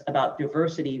conversations about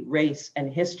diversity, race,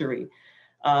 and history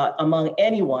among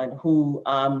anyone who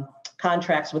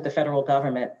contracts with the federal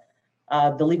government.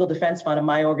 The Legal Defense Fund of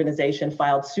my organization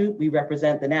filed suit. We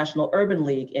represent the National Urban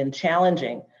League in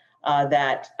challenging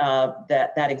that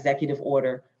executive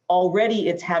order. Already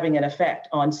it's having an effect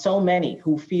on so many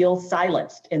who feel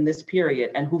silenced in this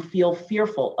period and who feel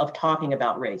fearful of talking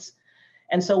about race.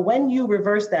 And so when you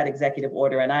reverse that executive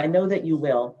order, and I know that you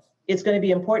will, it's going to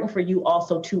be important for you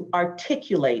also to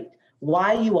articulate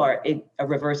why you are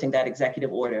reversing that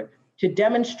executive order, to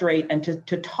demonstrate and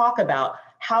to talk about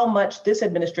how much this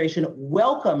administration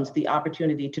welcomes the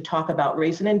opportunity to talk about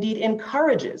race and indeed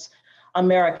encourages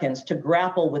Americans to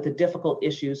grapple with the difficult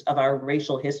issues of our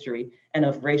racial history and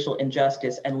of racial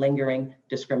injustice and lingering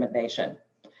discrimination.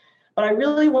 But I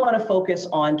really want to focus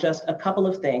on just a couple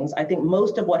of things. I think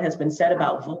most of what has been said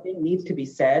about voting needs to be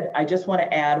said. I just want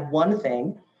to add one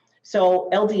thing. So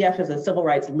LDF is a civil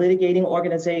rights litigating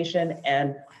organization,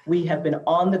 and we have been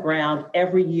on the ground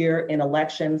every year in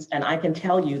elections. And I can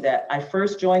tell you that I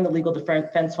first joined the Legal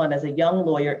Defense Fund as a young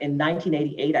lawyer in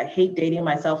 1988. I hate dating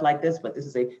myself like this, but this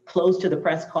is a close to the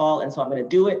press call, and so I'm going to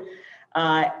do it.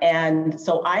 And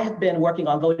so I have been working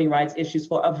on voting rights issues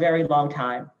for a very long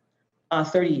time,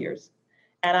 30 years.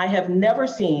 And I have never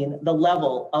seen the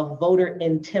level of voter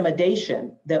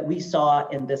intimidation that we saw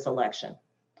in this election.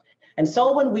 And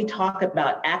so when we talk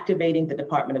about activating the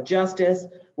Department of Justice,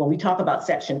 when we talk about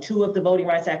Section 2 of the Voting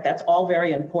Rights Act, that's all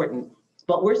very important.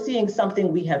 But we're seeing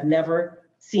something we have never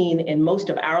seen in most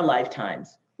of our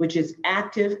lifetimes, which is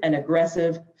active and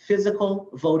aggressive physical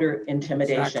voter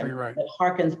intimidation. Exactly right. That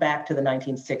harkens back to the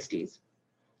 1960s.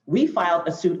 We filed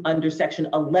a suit under Section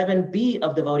 11B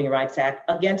of the Voting Rights Act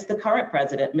against the current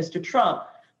president, Mr. Trump,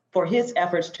 for his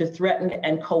efforts to threaten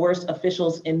and coerce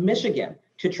officials in Michigan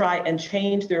to try and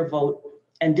change their vote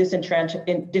and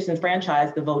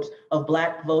disenfranchise the votes of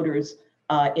Black voters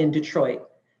in Detroit.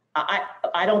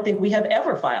 I don't think we have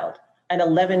ever filed an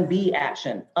 11B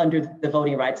action under the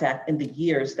Voting Rights Act in the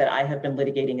years that I have been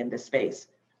litigating in this space.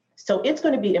 So it's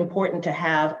going to be important to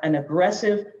have an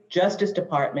aggressive Justice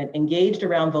Department engaged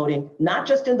around voting, not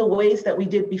just in the ways that we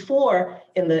did before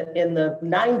in the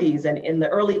 90s and in the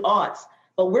early aughts,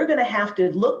 but we're going to have to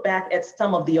look back at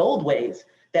some of the old ways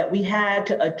that we had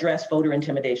to address voter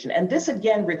intimidation. And this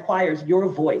again requires your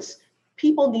voice.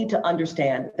 People need to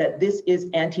understand that this is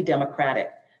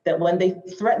anti-democratic, that when they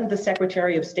threatened the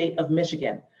Secretary of State of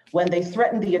Michigan, when they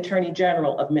threatened the Attorney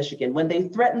General of Michigan, when they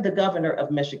threatened the Governor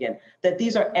of Michigan, that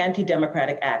these are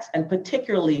anti-democratic acts, and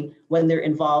particularly when they're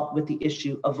involved with the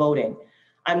issue of voting.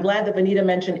 I'm glad that Vanita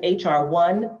mentioned HR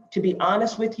 1. To be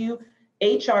honest with you,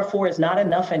 HR 4 is not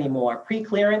enough anymore.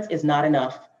 Pre-clearance is not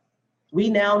enough. We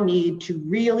now need to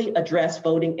really address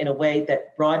voting in a way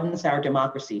that broadens our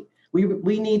democracy.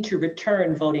 We need to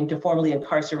return voting to formerly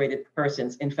incarcerated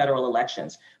persons in federal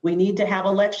elections. We need to have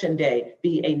Election Day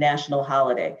be a national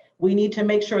holiday. We need to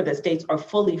make sure that states are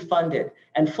fully funded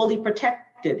and fully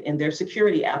protected in their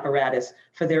security apparatus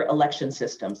for their election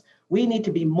systems. We need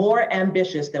to be more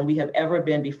ambitious than we have ever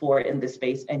been before in this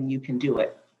space, and you can do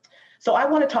it. So I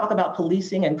want to talk about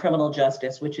policing and criminal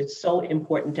justice, which is so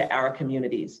important to our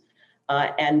communities.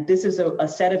 And this is a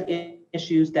set of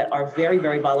issues that are very,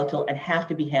 very volatile and have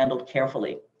to be handled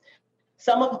carefully.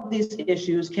 Some of these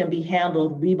issues can be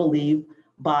handled, we believe,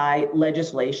 by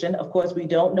legislation. Of course, we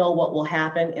don't know what will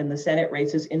happen in the Senate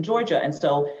races in Georgia, and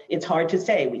so it's hard to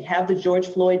say. We have the George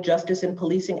Floyd Justice and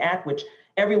Policing Act, which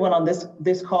everyone on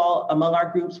this call among our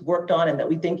groups worked on and that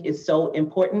we think is so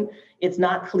important. It's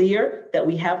not clear that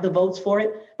we have the votes for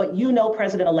it, but you know,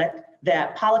 President-elect,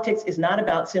 that politics is not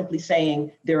about simply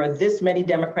saying there are this many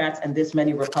Democrats and this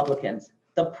many Republicans.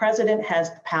 The president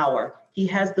has power. He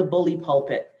has the bully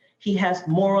pulpit. He has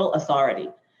moral authority.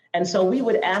 And so we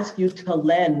would ask you to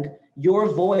lend your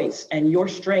voice and your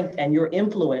strength and your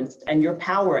influence and your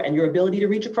power and your ability to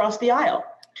reach across the aisle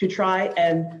to try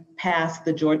and pass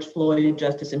the George Floyd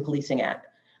Justice and Policing Act.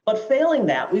 But failing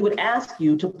that, we would ask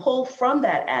you to pull from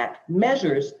that act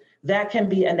measures that can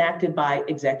be enacted by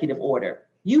executive order.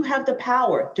 You have the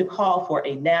power to call for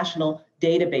a national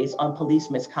database on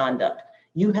police misconduct.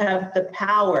 You have the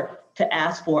power to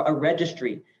ask for a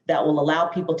registry that will allow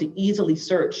people to easily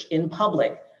search in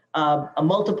public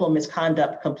multiple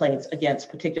misconduct complaints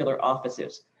against particular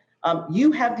officers.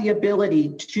 You have the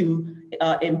ability to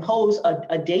impose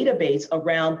a database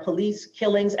around police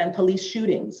killings and police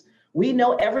shootings. We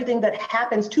know everything that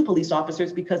happens to police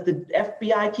officers because the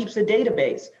FBI keeps a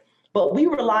database, but we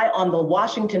rely on the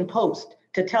Washington Post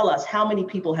to tell us how many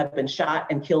people have been shot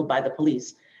and killed by the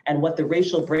police and what the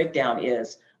racial breakdown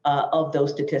is of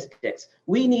those statistics.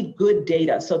 We need good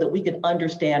data so that we can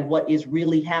understand what is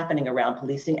really happening around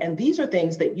policing. And these are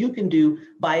things that you can do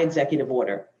by executive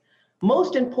order.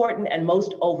 Most important and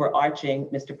most overarching,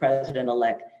 Mr.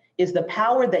 President-elect, is the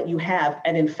power that you have,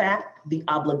 and in fact, the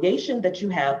obligation that you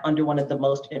have under one of the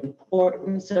most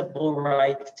important civil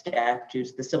rights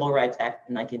statutes, the Civil Rights Act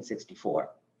of 1964.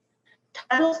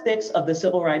 Title VI of the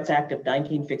Civil Rights Act of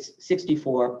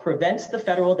 1964 prevents the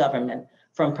federal government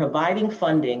from providing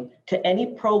funding to any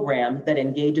program that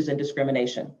engages in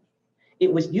discrimination.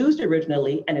 It was used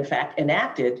originally, and in fact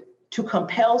enacted, to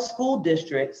compel school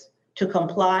districts to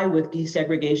comply with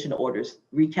desegregation orders,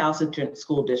 recalcitrant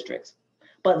school districts.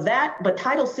 But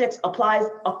Title VI applies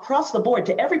across the board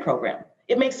to every program.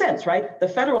 It makes sense, right? The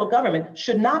federal government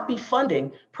should not be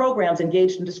funding programs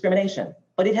engaged in discrimination,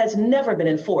 but it has never been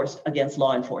enforced against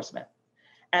law enforcement.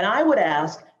 And I would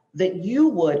ask that you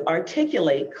would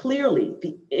articulate clearly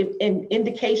the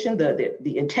indication,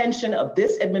 the intention of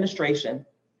this administration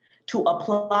to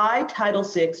apply Title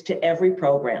VI to every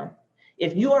program.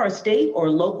 If you are a state or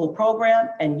local program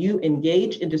and you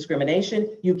engage in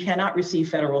discrimination, you cannot receive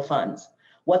federal funds.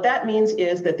 What that means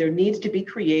is that there needs to be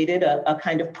created a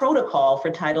kind of protocol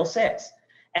for Title VI.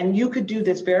 And you could do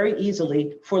this very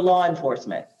easily for law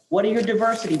enforcement. What do your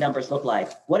diversity numbers look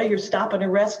like? What do your stop and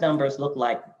arrest numbers look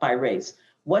like by race?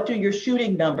 What do your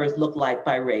shooting numbers look like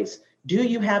by race? Do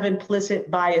you have implicit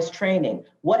bias training?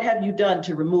 What have you done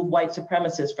to remove white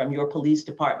supremacists from your police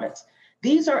departments?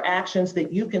 These are actions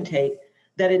that you can take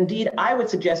that indeed I would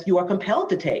suggest you are compelled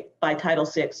to take by Title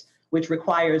VI, which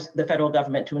requires the federal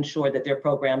government to ensure that their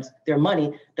programs, their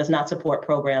money does not support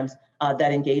programs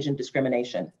that engage in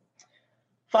discrimination.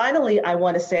 Finally, I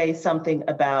want to say something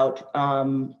about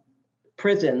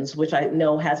prisons, which I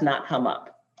know has not come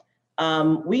up.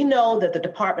 We know that the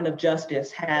Department of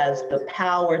Justice has the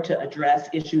power to address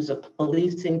issues of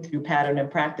policing through pattern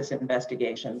and practice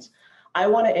investigations. I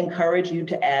want to encourage you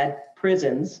to add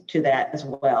prisons to that as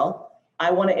well. I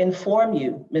want to inform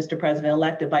you, Mr.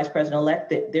 President-elect and Vice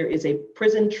President-elect, that there is a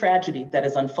prison tragedy that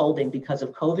is unfolding because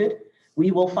of COVID.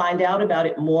 We will find out about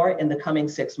it more in the coming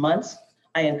 6 months.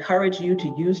 I encourage you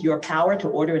to use your power to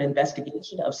order an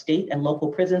investigation of state and local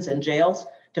prisons and jails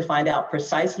to find out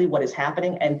precisely what is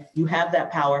happening, and you have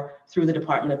that power through the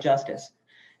Department of Justice.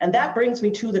 And that brings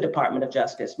me to the Department of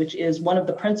Justice, which is one of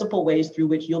the principal ways through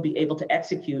which you'll be able to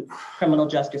execute criminal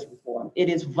justice reform. It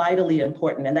is vitally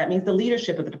important, and that means the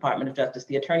leadership of the Department of Justice,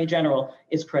 the Attorney General,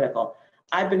 is critical.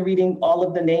 I've been reading all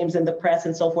of the names in the press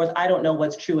and so forth. I don't know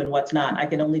what's true and what's not. I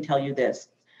can only tell you this,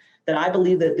 that I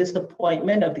believe that this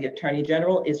appointment of the Attorney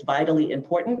General is vitally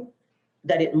important,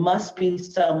 that it must be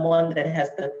someone that has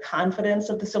the confidence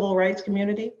of the civil rights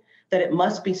community, that it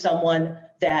must be someone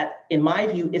that, in my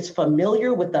view, is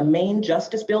familiar with the main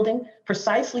justice building,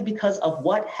 precisely because of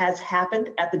what has happened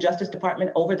at the Justice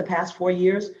Department over the past 4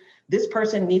 years. This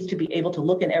person needs to be able to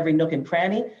look in every nook and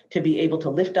cranny, to be able to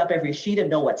lift up every sheet and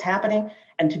know what's happening,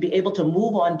 and to be able to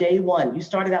move on day one. You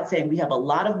started out saying we have a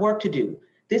lot of work to do.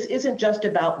 This isn't just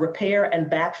about repair and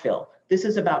backfill. This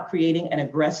is about creating an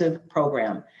aggressive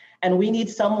program. And we need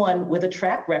someone with a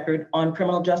track record on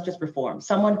criminal justice reform,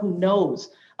 someone who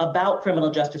knows about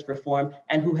criminal justice reform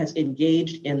and who has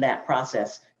engaged in that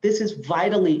process. This is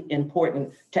vitally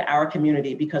important to our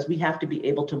community because we have to be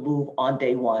able to move on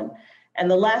day one. And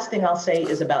the last thing I'll say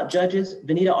is about judges.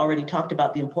 Vanita already talked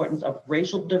about the importance of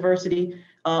racial diversity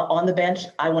on the bench.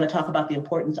 I want to talk about the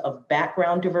importance of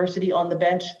background diversity on the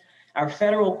bench. Our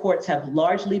federal courts have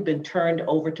largely been turned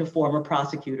over to former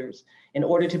prosecutors. In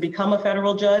order to become a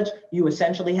federal judge, you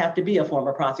essentially have to be a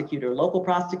former prosecutor, local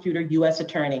prosecutor, U.S.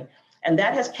 attorney. And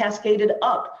that has cascaded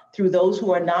up through those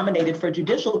who are nominated for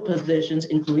judicial positions,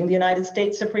 including the United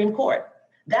States Supreme Court.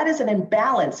 That is an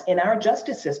imbalance in our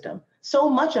justice system. So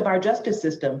much of our justice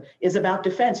system is about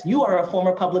defense. You are a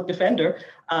former public defender,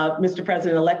 Mr.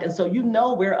 President-elect, and so you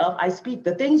know whereof I speak.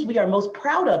 The things we are most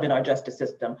proud of in our justice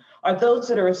system are those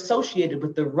that are associated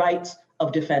with the rights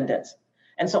of defendants.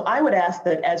 And so I would ask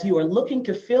that as you are looking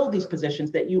to fill these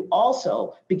positions, that you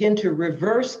also begin to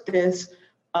reverse this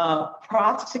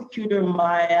prosecutor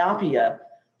myopia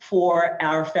for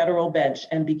our federal bench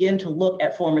and begin to look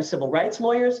at former civil rights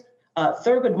lawyers.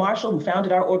 Thurgood Marshall, who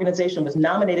founded our organization, was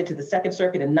nominated to the Second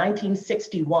Circuit in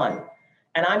 1961.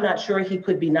 And I'm not sure he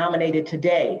could be nominated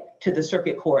today to the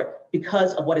circuit court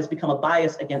because of what has become a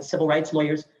bias against civil rights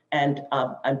lawyers and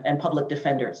public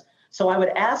defenders. So I would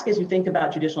ask, as you think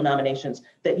about judicial nominations,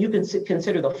 that you can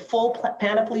consider the full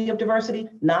panoply of diversity,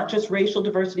 not just racial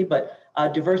diversity, but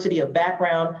diversity of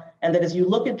background. And that as you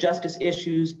look at justice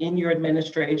issues in your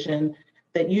administration,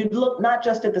 that you look not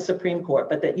just at the Supreme Court,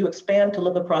 but that you expand to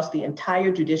look across the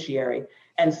entire judiciary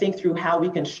and think through how we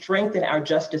can strengthen our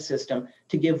justice system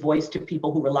to give voice to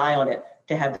people who rely on it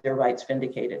to have their rights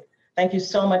vindicated. Thank you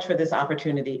so much for this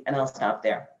opportunity, and I'll stop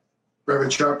there.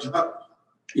 Reverend Sharpton.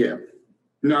 Yeah.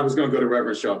 No, I was going to go to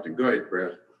Reverend Sharpton. Go ahead,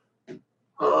 Brad.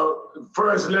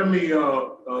 First, let me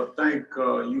thank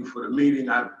you for the meeting.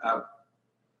 I've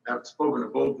spoken to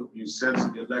both of you since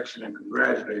the election and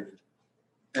congratulated you.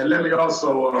 And let me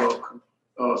also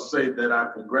say that I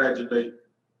congratulate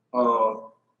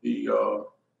the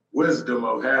wisdom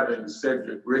of having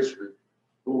Cedric Richmond,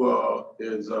 who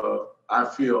is, I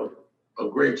feel, a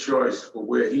great choice for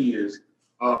where he is.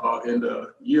 In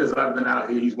the years I've been out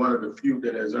here, he's one of the few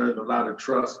that has earned a lot of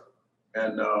trust.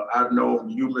 And I've known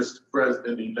you, Mr.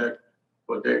 President-elect,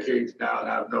 for decades now, and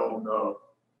I've known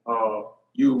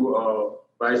you,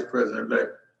 Vice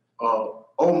President-elect,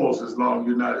 almost as long.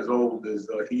 You're not as old as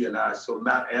he and I, so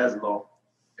not as long.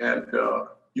 And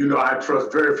you know, I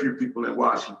trust very few people in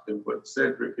Washington, but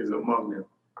Cedric is among them.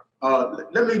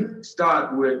 Let me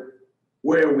start with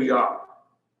where we are.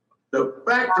 The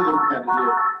fact of the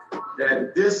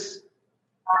matter is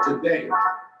that today,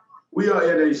 we are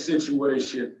in a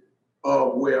situation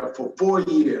where for 4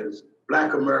 years,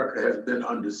 Black America has been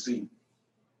under siege.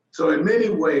 So in many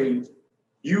ways,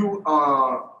 you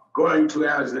are going to,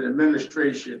 as an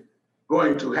administration,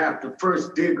 going to have to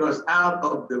first dig us out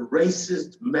of the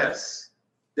racist mess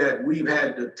that we've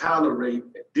had to tolerate,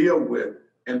 deal with,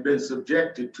 and been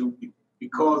subjected to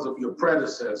because of your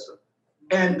predecessor,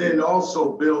 and then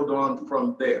also build on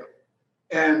from there.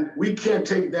 And we can't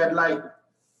take that lightly.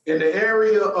 In the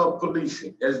area of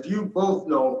policing, as you both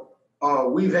know,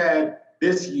 we've had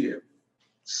this year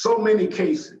so many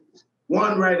cases,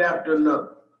 one right after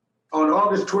another. On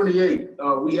August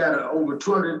 28th, we had over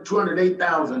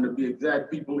 208,000 to be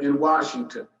exact people in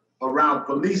Washington around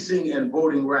policing and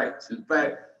voting rights. In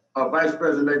fact, Vice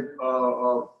President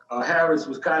Harris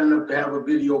was kind enough to have a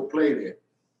video play there.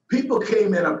 People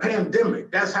came in a pandemic.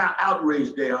 That's how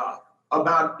outraged they are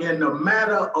about, in a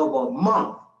matter of a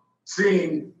month,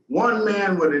 seeing one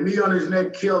man with a knee on his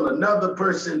neck kill another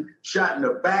person shot in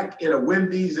the back in a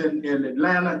Wendy's in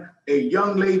Atlanta, a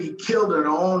young lady killed in her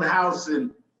own house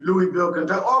in Louisville,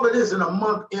 Kentucky, all of this in a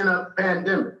month in a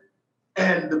pandemic.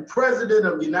 And the president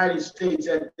of the United States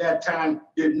at that time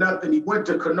did nothing. He went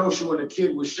to Kenosha when a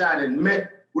kid was shot and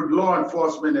met with law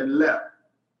enforcement and left.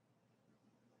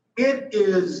 It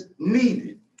is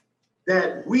needed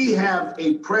that we have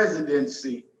a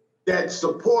presidency that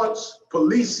supports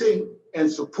policing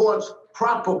and supports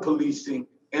proper policing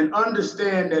and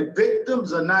understand that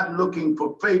victims are not looking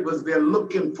for favors, they're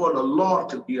looking for the law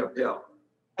to be upheld.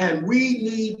 And we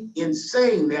need, in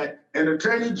saying that, an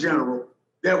attorney general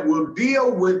that will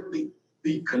deal with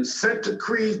the consent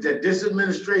decrees that this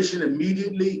administration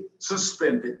immediately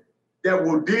suspended, that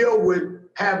will deal with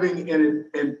having an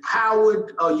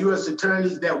empowered U.S.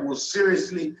 attorneys that will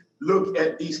seriously look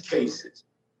at these cases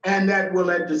and that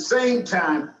will at the same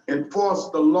time enforce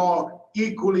the law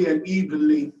equally and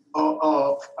evenly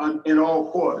in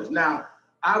all quarters. Now,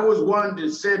 I was one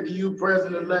that said to you,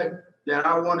 President-elect, that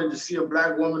I wanted to see a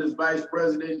Black woman as vice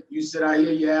president. You said, I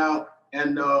hear you out,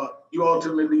 and you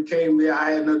ultimately came there.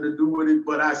 I had nothing to do with it,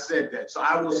 but I said that. So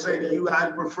I will say to you,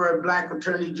 I prefer a Black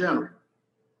attorney general.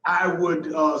 I would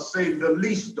say the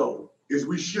least, though, is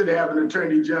we should have an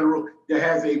attorney general that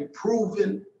has a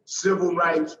proven civil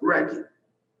rights record.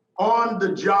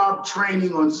 On-the-job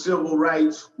training on civil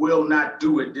rights will not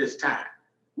do it this time.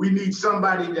 We need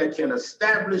somebody that can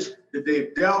establish that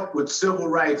they've dealt with civil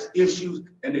rights issues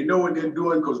and they know what they're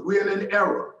doing, because we're in an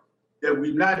era that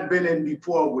we've not been in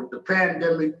before with the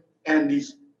pandemic and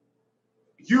these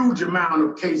huge amount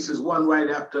of cases, one right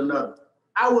after another.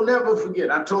 I will never forget,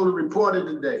 I told a reporter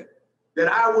today,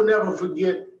 that I will never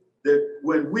forget that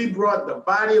when we brought the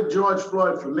body of George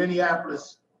Floyd from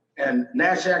Minneapolis, and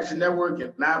National Action Network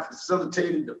and I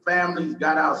facilitated the families,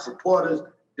 got our supporters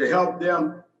to help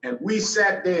them, and we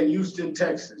sat there in Houston,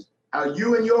 Texas, how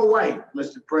you and your wife,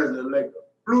 Mr. President-elect,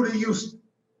 flew to Houston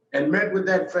and met with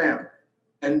that family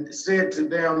and said to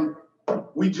them,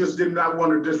 we just did not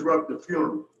want to disrupt the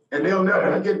funeral. And they'll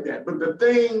never forget that. But the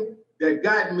thing that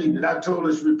got me, that I told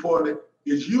this reporter,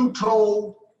 is you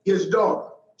told his daughter,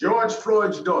 George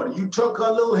Floyd's daughter, you took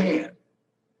her little hand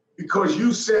because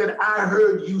you said, I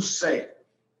heard you say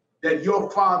that your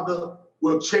father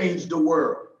will change the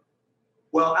world.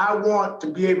 Well, I want to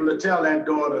be able to tell that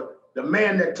daughter, the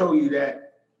man that told you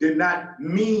that did not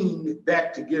mean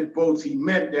that to get votes. He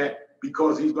meant that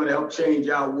because he's going to help change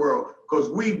our world. Because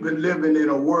we've been living in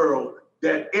a world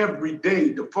that every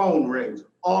day the phone rings.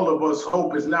 All of us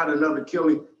hope it's not another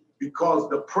killing, because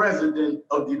the president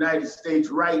of the United States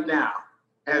right now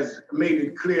has made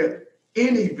it clear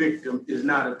any victim is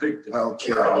not a victim.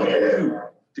 Okay.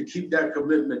 To keep that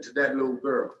commitment to that little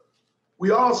girl.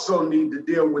 We also need to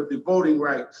deal with the voting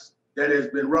rights that has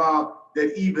been robbed,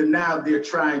 that even now they're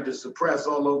trying to suppress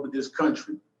all over this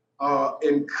country.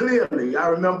 And clearly, I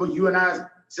remember you and I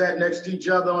sat next to each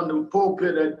other on the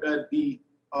pulpit at the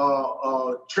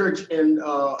church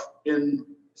in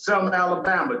Selma,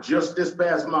 Alabama, just this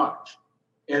past March,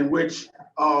 in which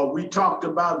we talked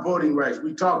about voting rights.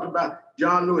 We talked about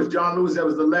John Lewis. John Lewis, that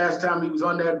was the last time he was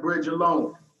on that bridge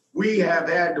alone. We have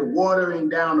had the watering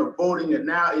down of voting, and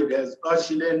now it has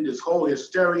ushered in this whole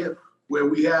hysteria where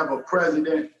we have a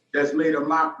president that's made a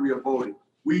mockery of voting.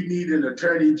 We need an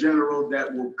attorney general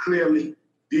that will clearly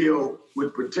deal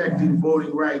with protecting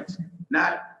voting rights,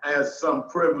 not as some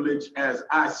privilege, as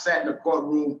I sat in a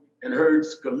courtroom and heard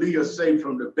Scalia say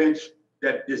from the bench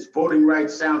that this voting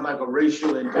right sounds like a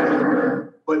racial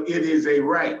injustice, but it is a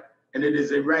right, and it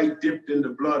is a right dipped in the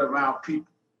blood of our people.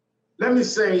 Let me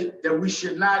say that we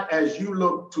should not, as you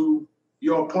look to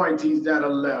your appointees that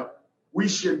are left, we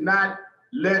should not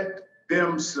let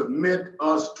them submit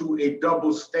us to a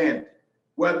double standard,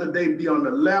 whether they be on the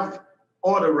left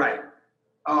or the right,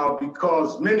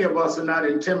 because many of us are not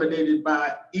intimidated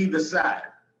by either side.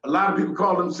 A lot of people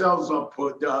call themselves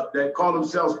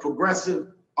progressive,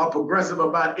 are progressive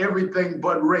about everything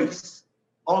but race.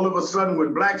 All of a sudden,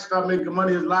 when blacks start making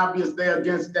money as lobbyists, they're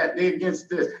against that, they're against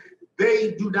this.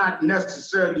 They do not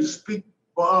necessarily speak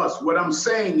for us. What I'm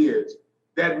saying is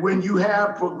that when you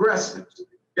have progressives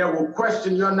that will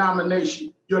question your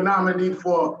nomination, your nominee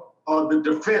for the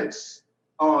Defense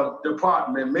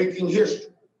Department, making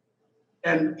history,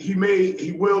 and he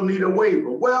will need a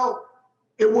waiver. Well,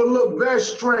 it will look very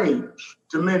strange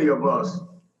to many of us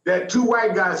that two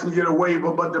white guys can get a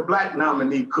waiver, but the black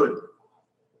nominee couldn't.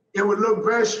 It would look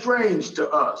very strange to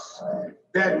us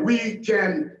that we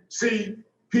can see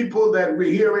people that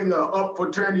we're hearing are up for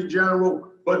attorney general,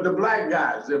 but the black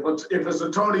guys, if it's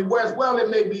a Tony West, well, it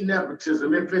may be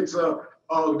nepotism. If it's a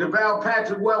DeVal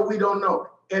Patrick, well, we don't know.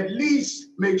 At least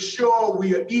make sure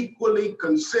we are equally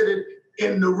considered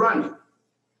in the running.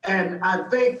 And I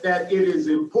think that it is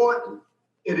important,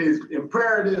 it is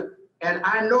imperative, and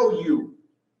I know you.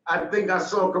 I think I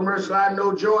saw a commercial, I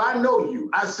know Joe, I know you.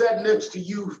 I sat next to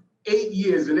you 8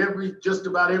 years in just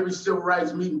about every civil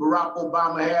rights meeting Barack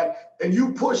Obama had, and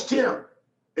you pushed him.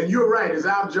 And you're right, it's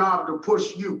our job to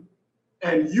push you.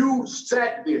 And you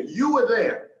sat there, you were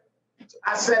there.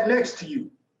 I sat next to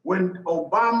you when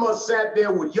Obama sat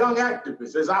there with young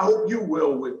activists, as I hope you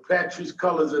will, with Patrice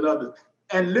Cullors and others,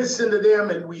 and listened to them,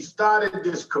 and we started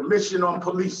this commission on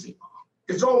policing.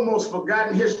 It's almost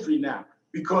forgotten history now,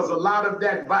 because a lot of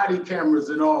that body cameras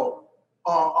and all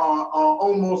are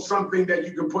almost something that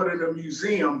you can put in a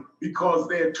museum because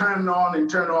they're turned on and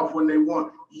turned off when they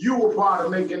want. You were part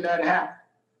of making that happen.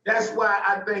 That's why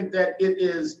I think that it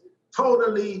is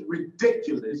totally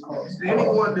ridiculous.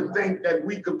 Anyone to think that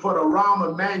we could put a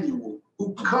Rahm Emanuel,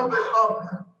 who covered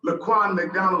up Laquan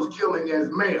McDonald's killing as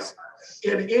mayor,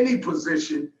 in any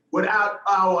position without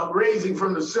our raising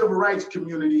from the civil rights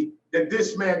community that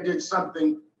this man did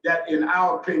something that, in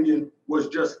our opinion, was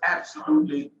just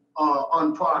absolutely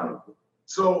unpardonable.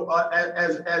 So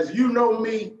as you know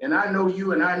me, and I know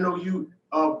you, and I know you,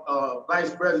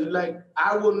 Vice President-elect,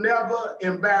 I will never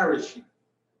embarrass you.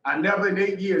 I never in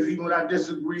 8 years, even when I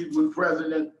disagreed with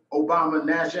President Obama,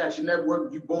 National Action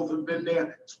Network, you both have been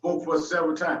there, spoke for us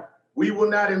several times. We will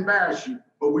not embarrass you,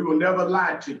 but we will never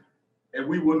lie to you. And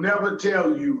we will never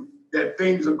tell you that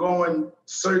things are going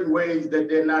certain ways that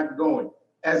they're not going.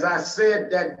 As I said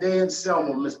that day in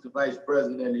Selma, Mr. Vice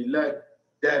President-elect,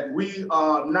 that we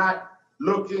are not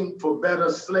looking for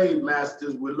better slave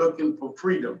masters, we're looking for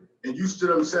freedom. And you stood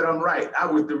up and said, I'm right. I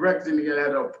was directing it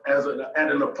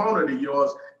at an opponent of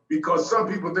yours, because some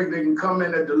people think they can come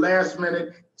in at the last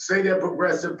minute, say they're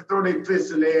progressive, throw their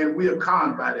fists in the air, and we are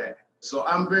conned by that. So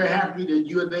I'm very happy that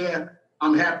you're there.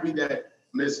 I'm happy that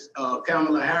Ms.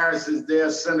 Kamala Harris is there,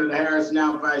 Senator Harris,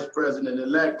 now Vice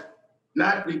President-elect,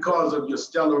 not because of your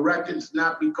stellar records,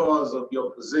 not because of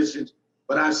your positions,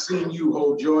 but I've seen you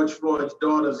hold George Floyd's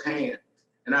daughter's hand.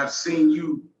 And I've seen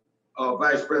you,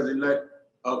 Vice President-elect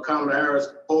Kamala Harris,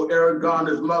 hold Eric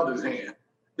Garner's mother's hand.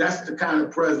 That's the kind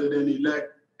of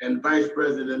President-elect and Vice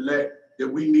President-elect that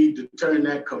we need to turn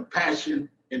that compassion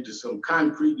into some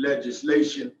concrete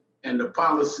legislation and the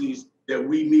policies that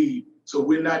we need. So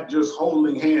we're not just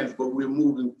holding hands, but we're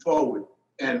moving forward.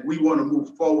 And we want to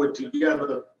move forward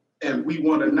together. And we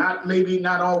want to maybe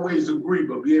not always agree,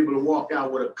 but be able to walk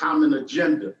out with a common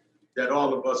agenda that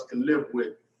all of us can live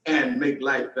with and make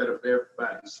life better for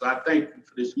everybody. So I thank you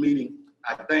for this meeting.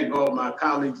 I thank all my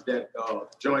colleagues that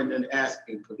joined in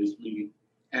asking for this meeting.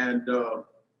 And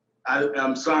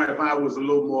I'm sorry if I was a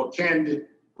little more candid,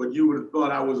 but you would have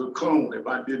thought I was a clone if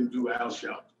I didn't do Al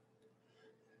Sharpton.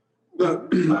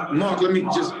 Look, Mark, let me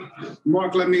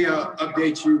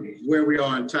update you where we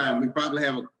are in time. We probably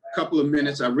have a couple of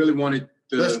minutes. I really wanted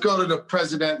to. Let's go to the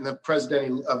president and the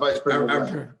vice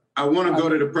president. I want to go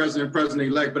to the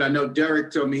president-elect, but I know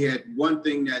Derek told me he had one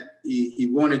thing that he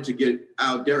wanted to get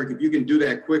out. Derek, if you can do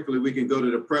that quickly, we can go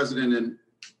to the president and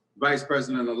vice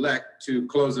president-elect to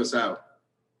close us out.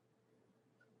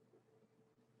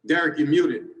 Derek, you're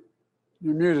muted.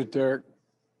 You're muted, Derek.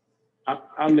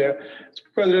 I'm there.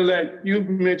 President-elect, you've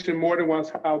mentioned more than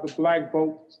once how the Black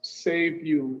vote saved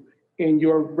you in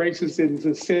your races in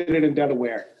the Senate in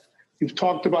Delaware. You've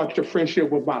talked about your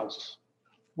friendship with Mouse.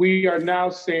 We are now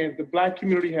saying the Black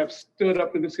community have stood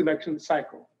up in this election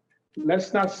cycle.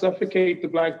 Let's not suffocate the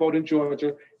Black vote in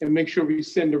Georgia and make sure we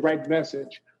send the right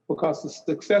message, because the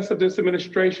success of this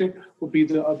administration will be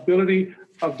the ability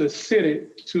of the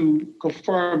Senate to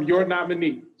confirm your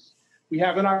nominees. We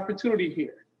have an opportunity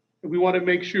here, and we want to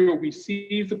make sure we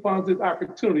seize upon this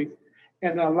opportunity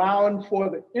and allowing for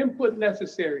the input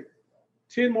necessary.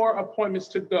 10 more appointments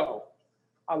to go.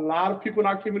 A lot of people in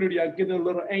our community are getting a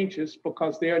little anxious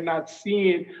because they are not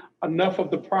seeing enough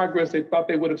of the progress they thought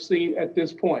they would have seen at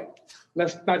this point.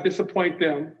 Let's not disappoint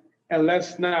them, and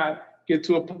let's not get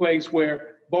to a place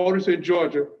where voters in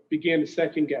Georgia begin to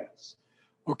second guess.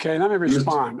 Okay, let me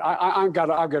respond. I've got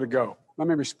to go. Let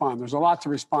me respond. There's a lot to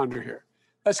respond to here.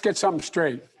 Let's get something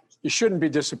straight. You shouldn't be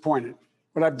disappointed.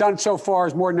 What I've done so far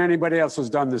is more than anybody else has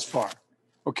done this far.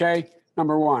 Okay,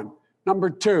 number one.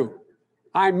 Number two,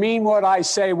 I mean what I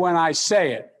say when I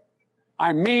say it.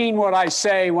 I mean what I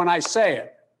say when I say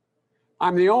it.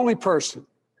 I'm the only person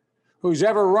who's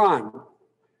ever run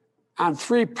on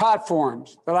 3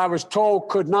 platforms that I was told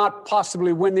could not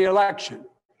possibly win the election,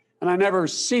 and I never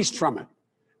ceased from it.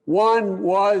 One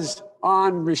was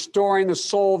on restoring the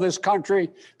soul of this country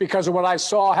because of what I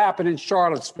saw happen in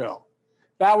Charlottesville.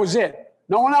 That was it.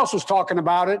 No one else was talking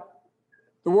about it.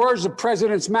 The words of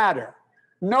presidents matter.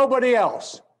 Nobody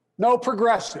else, no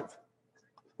progressive,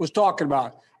 was talking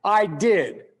about it. I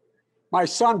did. My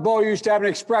son Bo used to have an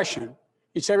expression.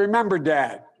 He'd say, remember,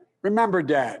 Dad,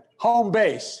 home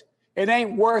base. It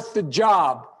ain't worth the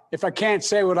job if I can't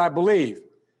say what I believe.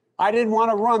 I didn't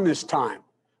want to run this time.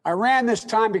 I ran this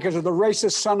time because of the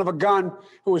racist son of a gun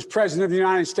who was president of the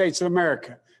United States of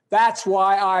America. That's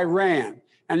why I ran.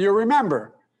 And you'll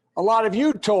remember, a lot of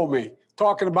you told me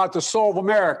talking about the soul of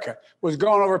America was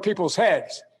going over people's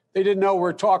heads. They didn't know what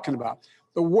we're talking about.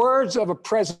 The words of a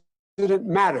president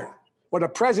matter. What a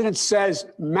president says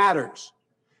matters.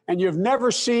 And you've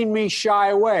never seen me shy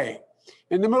away.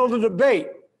 In the middle of the debate,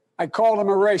 I called him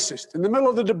a racist. In the middle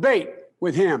of the debate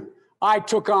with him, I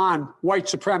took on white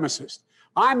supremacists.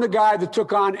 I'm the guy that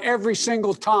took on every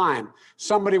single time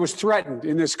somebody was threatened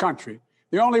in this country.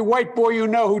 The only white boy you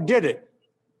know who did it,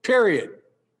 period,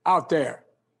 out there,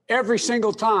 every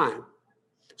single time.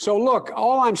 So look,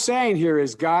 all I'm saying here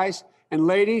is, guys and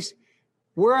ladies,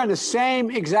 we're on the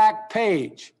same exact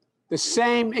page, the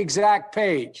same exact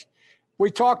page.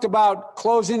 We talked about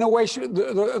closing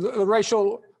the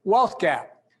racial wealth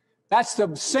gap. That's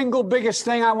the single biggest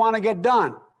thing I want to get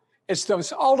done. It's the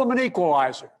ultimate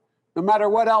equalizer, no matter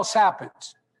what else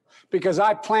happens, because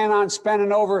I plan on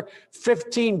spending over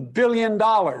 $15 billion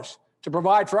to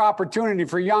provide for opportunity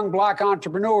for young Black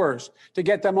entrepreneurs to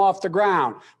get them off the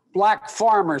ground, Black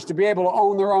farmers to be able to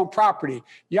own their own property,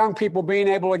 young people being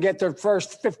able to get their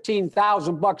first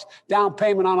 $15,000 down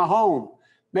payment on a home,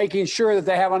 making sure that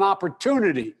they have an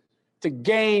opportunity to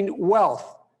gain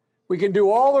wealth. We can do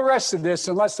all the rest of this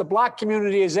unless the Black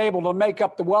community is able to make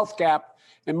up the wealth gap,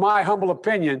 in my humble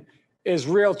opinion, is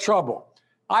real trouble.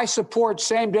 I support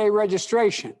same-day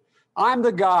registration. I'm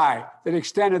the guy that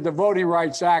extended the Voting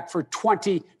Rights Act for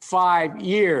 25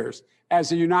 years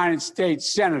as a United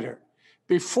States Senator.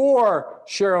 Before,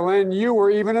 Sherilyn, you were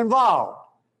even involved.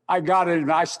 I got it.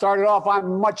 I started off,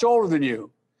 I'm much older than you.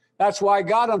 That's why I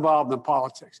got involved in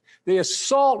politics. The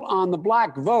assault on the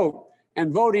Black vote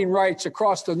and voting rights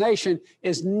across the nation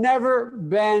has never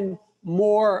been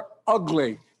more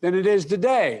ugly than it is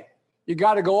today. You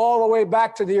got to go all the way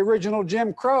back to the original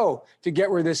Jim Crow to get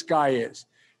where this guy is.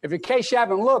 If in case you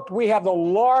haven't looked, we have the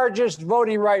largest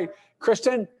voting right.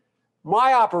 Kristen,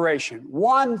 my operation,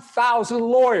 1,000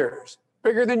 lawyers,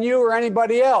 bigger than you or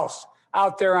anybody else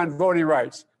out there on voting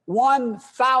rights.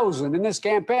 1,000 in this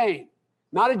campaign.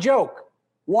 Not a joke.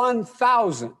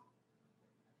 1,000.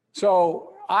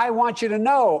 So I want you to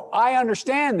know, I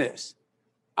understand this.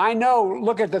 I know,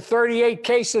 look at the 38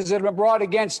 cases that have been brought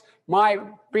against my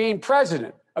being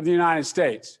president of the United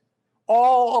States.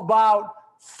 All about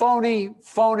phony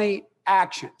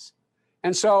actions.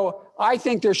 And so I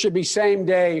think there should be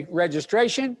same-day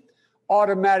registration,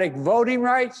 automatic voting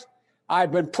rights.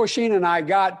 I've been pushing, and I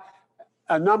got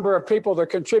a number of people that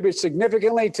contribute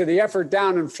significantly to the effort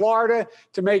down in Florida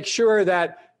to make sure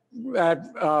that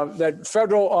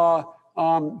federal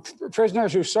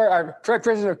prisoners who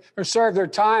serve their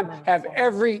time have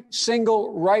every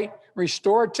single right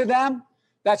restored to them.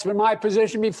 That's been my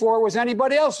position before it was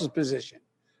anybody else's position.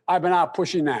 I've been out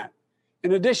pushing that.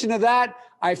 In addition to that,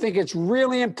 I think it's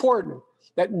really important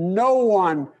that no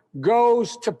one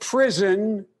goes to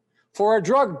prison for a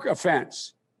drug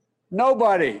offense.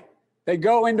 Nobody. They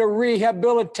go into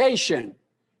rehabilitation.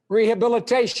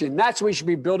 Rehabilitation. That's what we should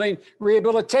be building,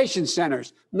 rehabilitation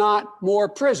centers, not more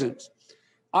prisons.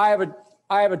 I have a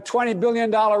 $20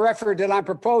 billion effort that I'm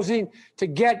proposing to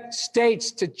get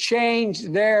states to change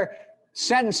their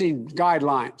sentencing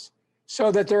guidelines so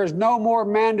that there is no more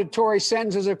mandatory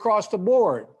sentences across the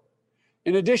board.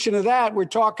 In addition to that, we're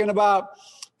talking about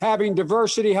having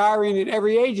diversity hiring in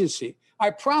every agency. I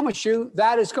promise you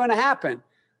that is going to happen.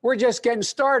 We're just getting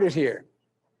started here.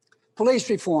 Police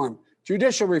reform,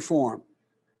 judicial reform.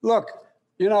 Look,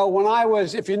 you know,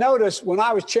 if you notice, when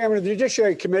I was chairman of the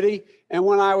Judiciary Committee and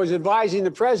when I was advising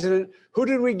the president, who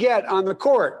did we get on the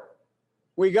court?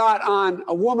 We got on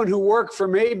a woman who worked for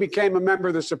me, became a member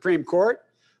of the Supreme Court.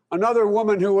 Another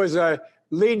woman who was a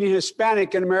leading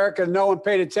Hispanic in America no one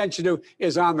paid attention to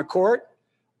is on the court.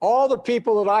 All the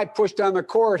people that I pushed on the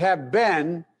court have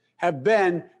been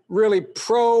really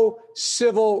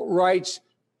pro-civil rights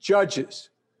judges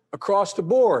across the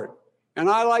board. And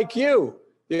I, like you,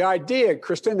 the idea,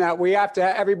 Kristen, that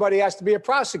everybody has to be a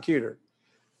prosecutor.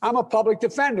 I'm a public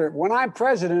defender. When I'm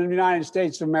president of the United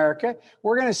States of America,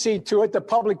 we're going to see to it that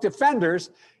public defenders,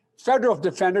 federal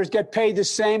defenders, get paid the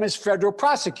same as federal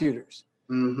prosecutors.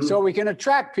 Mm-hmm. So we can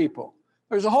attract people.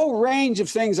 There's a whole range of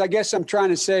things I guess I'm trying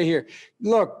to say here.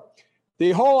 Look,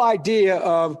 the whole idea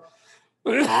of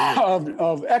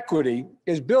equity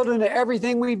is built into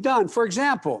everything we've done. For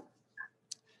example,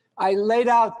 I laid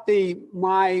out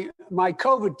my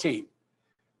COVID team.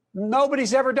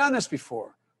 Nobody's ever done this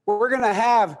before. We're going to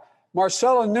have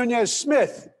Marcela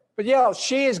Nunez-Smith, but yeah,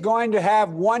 she is going to have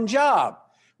one job.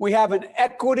 We have an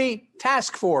equity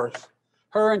task force.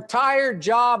 Her entire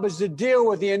job is to deal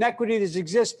with the inequity that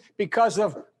exists because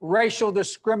of racial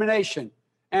discrimination.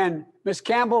 And Ms.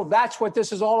 Campbell, that's what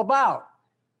this is all about,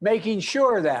 making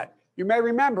sure that. You may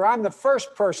remember, I'm the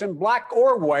first person, black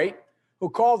or white, who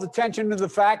called attention to the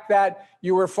fact that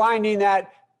you were finding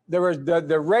that there was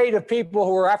the rate of people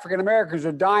who were African Americans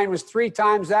who dying was 3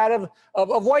 times that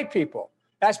of white people.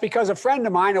 That's because a friend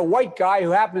of mine, a white guy who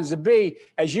happens to be,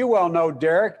 as you well know,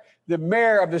 Derek, the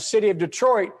mayor of the city of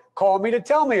Detroit, called me to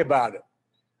tell me about it.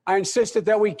 I insisted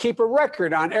that we keep a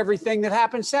record on everything that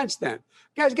happened since then.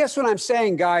 Guys, guess what I'm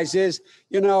saying, guys, is,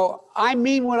 I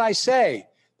mean what I say.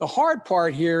 The hard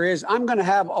part here is I'm going to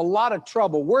have a lot of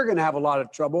trouble. We're going to have a lot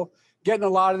of trouble getting a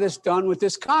lot of this done with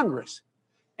this Congress.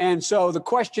 And so the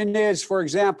question is, for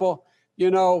example,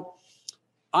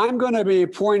 I'm going to be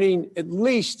appointing at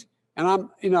least, and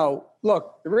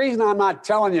look, the reason I'm not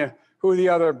telling you who the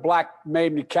other black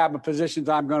made cabinet positions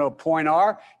I'm going to appoint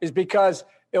are is because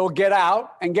it'll get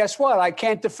out. And guess what? I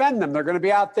can't defend them. They're going to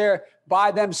be out there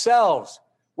by themselves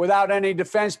without any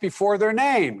defense before they're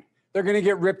named. They're going to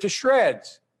get ripped to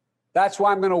shreds. That's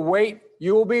why I'm going to wait.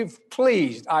 You will be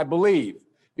pleased, I believe.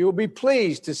 You will be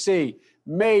pleased to see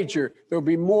there'll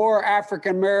be more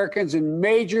African Americans in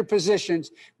major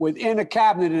positions within a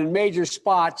cabinet in major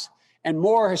spots and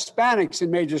more Hispanics in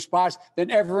major spots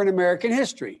than ever in American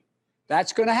history.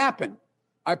 That's going to happen.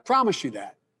 I promise you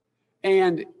that.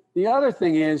 And the other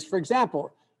thing is, for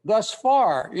example, thus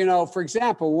far, for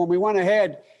example, when we went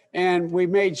ahead and we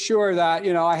made sure that,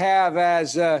 I have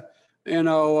as, the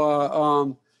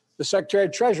Secretary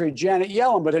of Treasury, Janet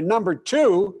Yellen, but at number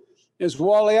 2 is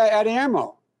Wally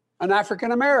Adeyemo, an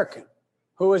African American,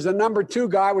 who is the number 2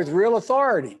 guy with real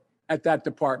authority at that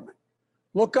department.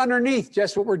 Look underneath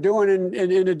just what we're doing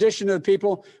in addition to the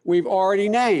people we've already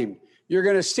named. You're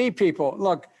going to see people,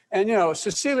 look, and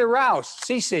Cecilia Rouse,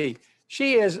 Cece,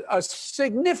 she is a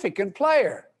significant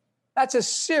player. That's a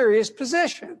serious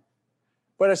position.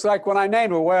 But it's like when I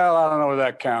named her, well, I don't know if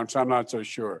that counts. I'm not so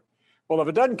sure. Well, if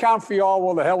it doesn't count for y'all,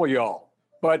 well, the hell with y'all.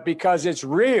 But because it's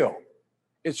real.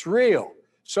 It's real.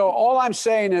 So all I'm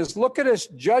saying is look at us,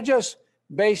 judge us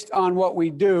based on what we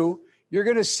do. You're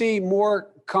going to see more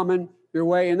coming your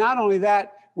way. And not only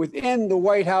that, within the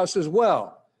White House as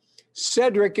well.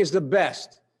 Cedric is the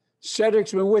best.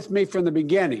 Cedric's been with me from the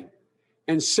beginning.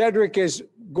 And Cedric is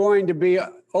going to be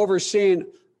overseeing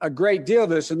a great deal of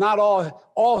this, and not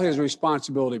all his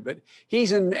responsibility, but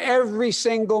he's in every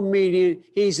single meeting.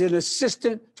 He's an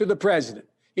assistant to the president.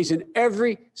 He's in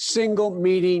every single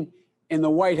meeting in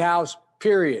the White House,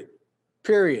 period.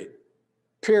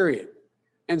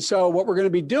 And so what we're going to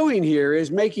be doing here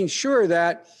is making sure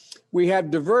that we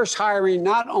have diverse hiring,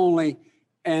 not only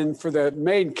and for the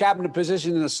main cabinet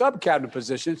position and the sub-cabinet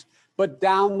positions, but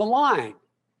down the line.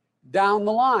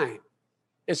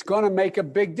 It's going to make a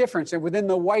big difference, and within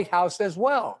the White House as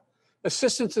well.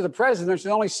 Assistant to the president, there's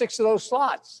only 6 of those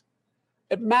slots.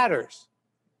 It matters.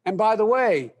 And by the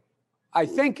way, I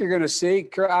think you're going to see,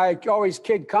 I always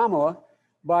kid Kamala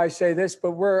by say this,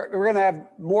 but we're going to have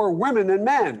more women than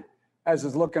men, as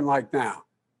it's looking like now.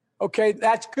 Okay,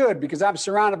 that's good, because I'm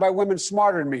surrounded by women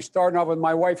smarter than me, starting off with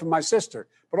my wife and my sister.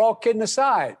 But all kidding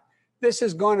aside, this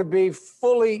is going to be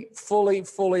fully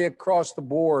across the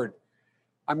board.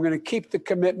 I'm going to keep the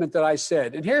commitment that I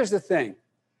said. And here's the thing.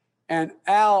 And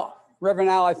Reverend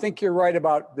Al, I think you're right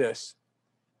about this.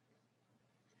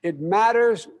 It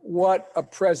matters what a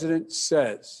president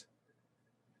says.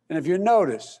 And if you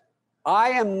notice,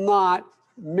 I am not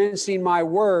mincing my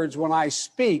words when I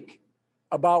speak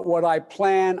about what I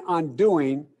plan on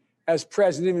doing as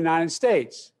president of the United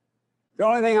States. The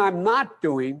only thing I'm not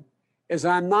doing is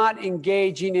I'm not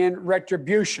engaging in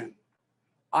retribution.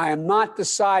 I am not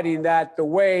deciding that the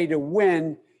way to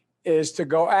win is to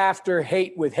go after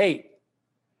hate with hate.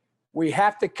 We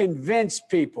have to convince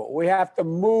people. We have to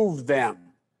move them.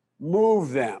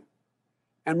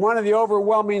 And one of the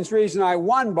overwhelming reasons I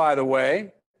won, by the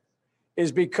way,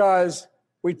 is because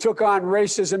we took on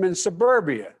racism in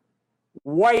suburbia.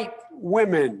 White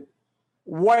women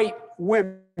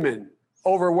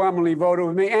overwhelmingly voted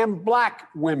with me, and black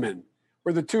women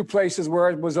were the 2 places where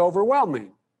it was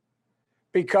overwhelming,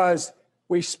 because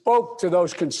we spoke to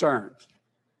those concerns.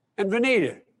 And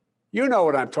Vanita, you know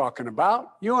what I'm talking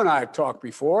about. You and I have talked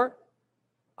before.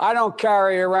 I don't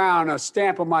carry around a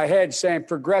stamp on my head saying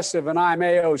progressive and I'm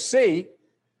AOC,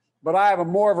 but I have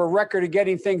more of a record of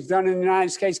getting things done in the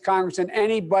United States Congress than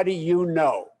anybody you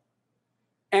know.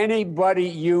 Anybody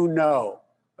you know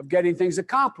of getting things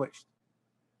accomplished.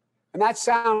 And that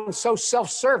sounds so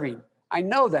self-serving. I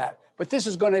know that, but this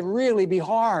is going to really be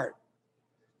hard.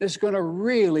 This is going to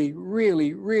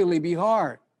really be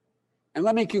hard. And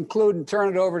let me conclude and turn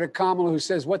it over to Kamala, who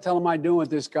says, what the hell am I doing with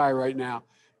this guy right now?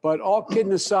 But all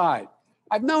kidding aside,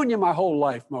 I've known you my whole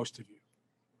life, most of you.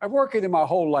 I've worked with you my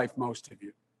whole life, most of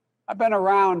you. I've been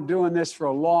around doing this for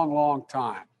a long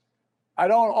time. I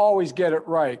don't always get it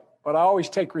right, but I always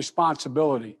take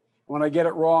responsibility. When I get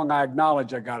it wrong, I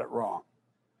acknowledge I got it wrong.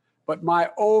 But my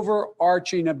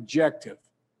overarching objective,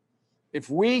 if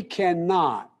we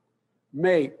cannot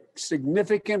make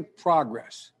significant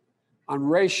progress on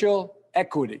racial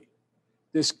equity,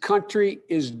 This country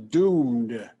is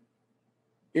doomed.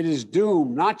 It is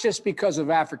doomed, not just because of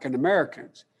African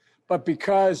Americans, but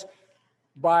because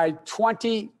by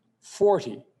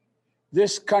 2040,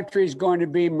 this country is going to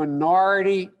be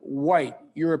minority white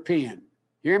European.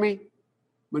 Hear me?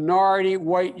 Minority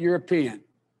white European.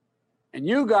 And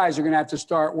you guys are going to have to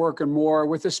start working more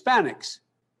with Hispanics,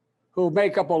 who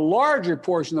make up a larger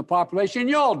portion of the population than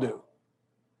y'all do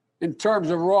in terms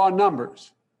of raw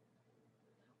numbers.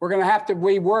 We're going to have to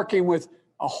be working with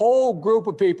a whole group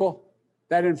of people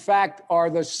that, in fact, are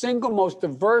the single most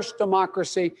diverse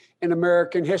democracy in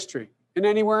American history and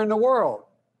anywhere in the world.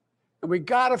 And we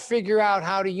got to figure out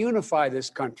how to unify this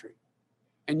country.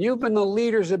 And you've been the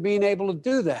leaders of being able to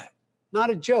do that. Not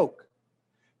a joke.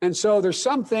 And so there's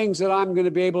some things that I'm going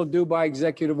to be able to do by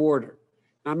executive order.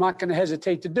 I'm not going to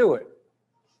hesitate to do it.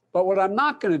 But what I'm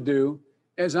not going to do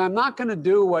is I'm not going to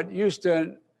do what used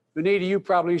to, Vanita, you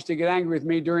probably used to get angry with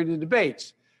me during the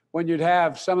debates when you'd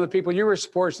have some of the people you were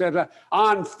supporting say,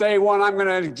 on day one, I'm going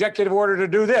to executive order to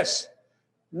do this.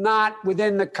 Not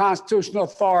within the constitutional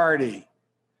authority.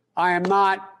 I am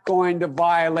not going to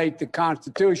violate the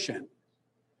Constitution.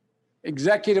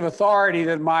 Executive authority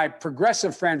that my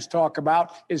progressive friends talk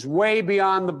about is way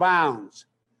beyond the bounds.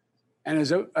 And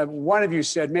as one of you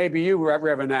said, maybe you,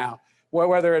 Reverend now,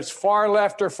 whether it's far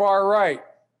left or far right,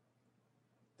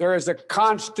 there is a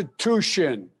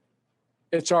Constitution.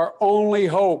 It's our only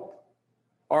hope,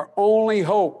 our only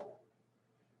hope.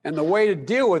 And the way to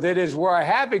deal with it is where I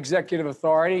have executive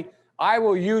authority, I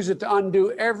will use it to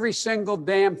undo every single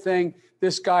damn thing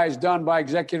this guy has done by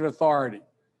executive authority.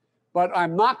 But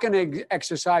I'm not going to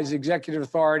exercise executive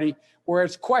authority where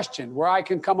it's questioned, where I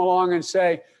can come along and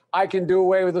say, I can do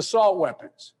away with assault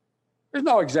weapons. There's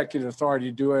no executive authority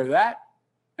to do away with that.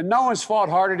 And no one's fought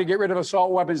harder to get rid of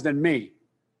assault weapons than me.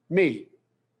 Me.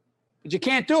 But you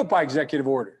can't do it by executive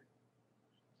order.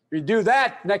 If you do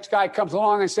that, next guy comes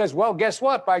along and says, well, guess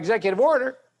what? By executive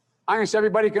order, I'm going to say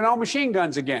everybody can own machine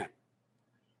guns again.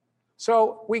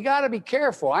 So we got to be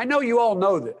careful. I know you all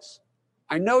know this.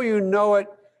 I know you know it.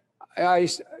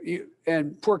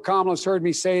 And poor Kamala's heard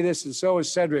me say this, and so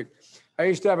has Cedric. I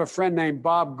used to have a friend named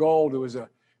Bob Gold, who was a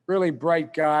really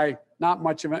bright guy, not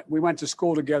much of it. We went to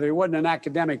school together. He wasn't an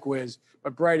academic whiz,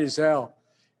 but bright as hell.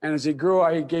 And as he grew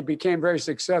up, he became very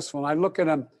successful. And I look at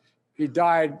him, he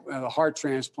died of a heart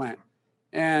transplant.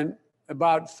 And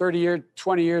about 20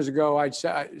 years ago, I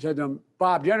said to him,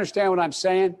 Bob, do you understand what I'm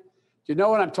saying? Do you know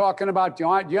what I'm talking about? Do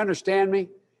you understand me?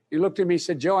 He looked at me and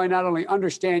said, Joe, I not only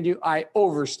understand you, I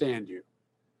overstand you.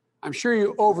 I'm sure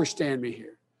you overstand me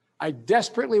here. I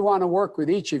desperately want to work with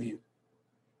each of you.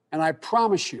 And I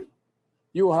promise you,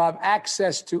 you will have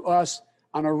access to us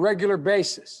on a regular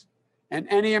basis. And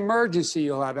any emergency,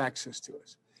 you'll have access to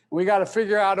us. We got to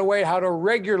figure out a way how to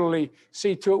regularly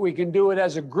see to it we can do it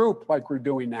as a group like we're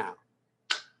doing now.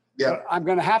 Yeah. But I'm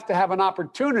going to have an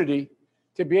opportunity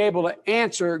to be able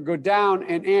to go down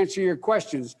and answer your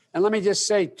questions. And let me just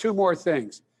say two more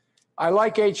things. I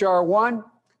like H.R. 1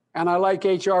 and I like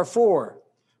H.R. 4.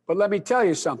 But let me tell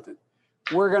you something.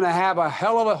 We're going to have a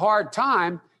hell of a hard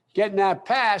time getting that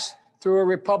passed through a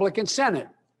Republican Senate.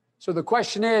 So the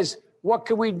question is, what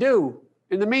can we do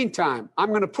in the meantime? I'm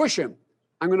going to push them.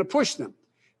 I'm going to push them.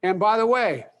 And by the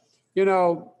way, you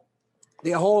know,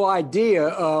 the whole idea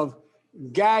of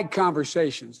gag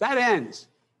conversations, that ends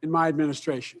in my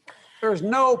administration. There's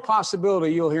no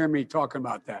possibility you'll hear me talking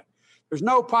about that. There's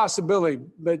no possibility,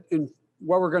 but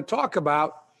what we're going to talk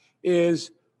about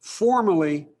is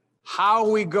formally how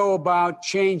we go about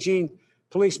changing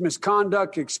police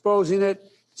misconduct, exposing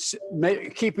it,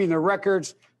 keeping the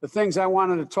records, the things I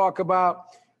wanted to talk about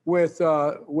with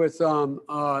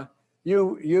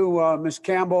you, Ms.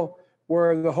 Campbell,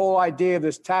 where the whole idea of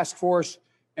this task force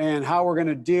and how we're going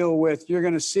to deal with, you're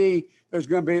going to see there's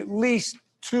going to be at least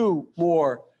 2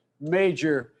 more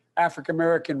major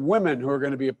African-American women who are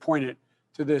going to be appointed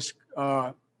to this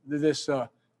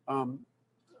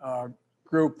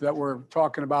group that we're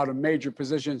talking about in major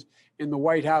positions in the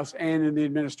White House and in the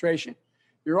administration.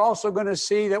 You're also going to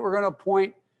see that we're going to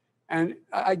appoint, and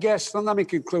I guess, let me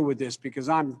conclude with this because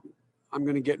I'm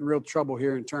going to get in real trouble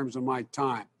here in terms of my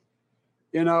time.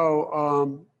 You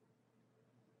know,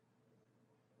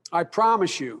 I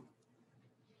promise you,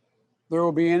 there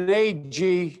will be an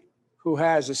AG who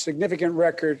has a significant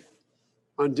record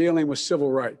on dealing with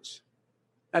civil rights.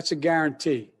 That's a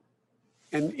guarantee.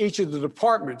 And each of the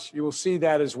departments, you will see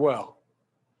that as well.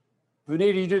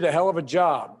 Vanita, you did a hell of a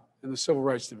job in the Civil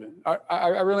Rights Division. I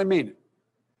really mean it.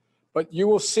 But you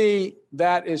will see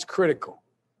that is critical.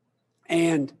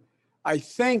 And I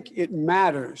think it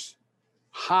matters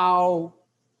how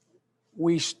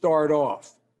we start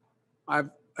off.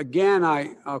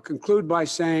 I'll conclude by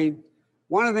saying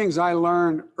one of the things I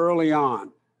learned early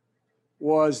on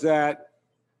was that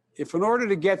if in order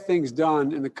to get things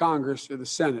done in the Congress or the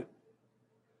Senate,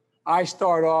 I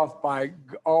start off by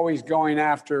always going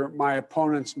after my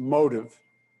opponent's motive,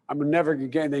 I'm never going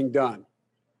to get anything done.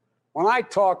 When I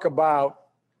talk about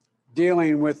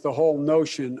dealing with the whole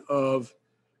notion of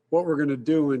what we're going to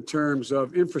do in terms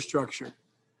of infrastructure,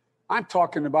 I'm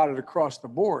talking about it across the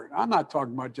board. I'm not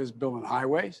talking about just building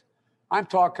highways. I'm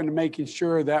talking to making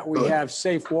sure that we have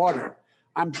safe water.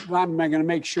 I'm going to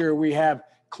make sure we have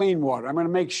clean water. I'm going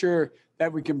to make sure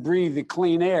that we can breathe the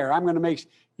clean air. I'm going to make,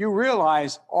 you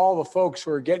realize all the folks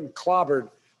who are getting clobbered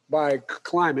by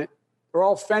climate, they're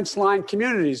all fence line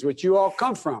communities, which you all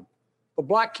come from. The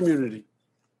Black community,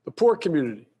 the poor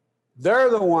community. They're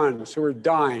the ones who are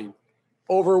dying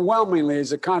overwhelmingly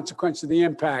as a consequence of the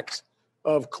impacts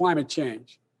of climate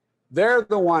change. They're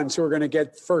the ones who are going to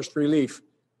get first relief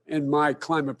in my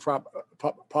climate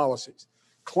policies.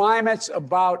 Climate's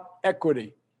about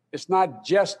equity. It's not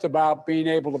just about being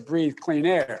able to breathe clean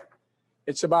air.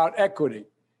 It's about equity.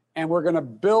 And we're going to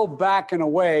build back in a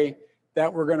way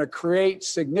that we're going to create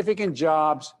significant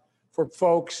jobs for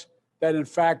folks that in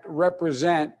fact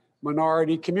represent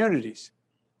minority communities.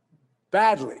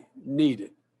 Badly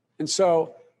needed. And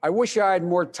so I wish I had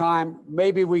more time.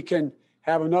 Maybe we can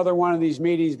have another one of these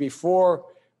meetings before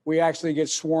we actually get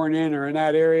sworn in or in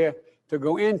that area to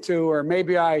go into, or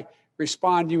maybe I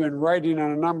respond to you in writing on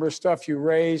a number of stuff you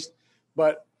raised,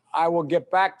 but I will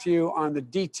get back to you on the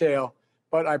detail.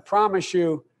 But I promise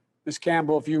you, Ms.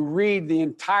 Campbell, if you read the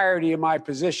entirety of my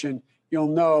position, you'll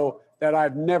know that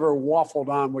I've never waffled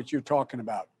on what you're talking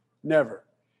about. Never.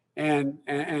 And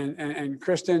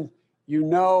Kristen, you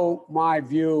know my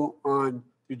view on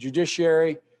the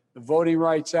judiciary, the Voting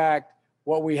Rights Act,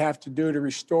 what we have to do to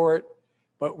restore it,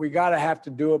 but we got to have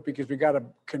to do it because we got to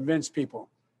convince people.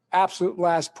 Absolute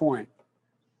last point.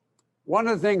 One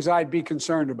of the things I'd be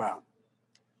concerned about,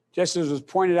 just as was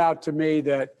pointed out to me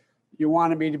that you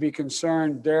wanted me to be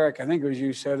concerned, Derek, I think it was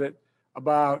you said it,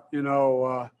 about,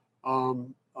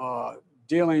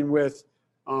 dealing with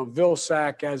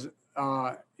Vilsack as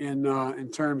in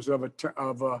terms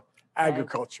of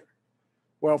agriculture.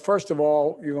 Well, first of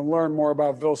all, you can learn more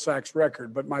about Vilsack's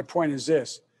record, but my point is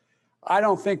this. I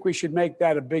don't think we should make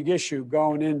that a big issue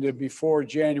going into before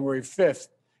January 5th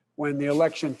when the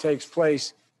election takes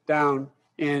place down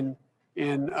in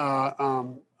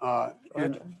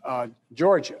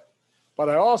Georgia. But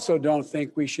I also don't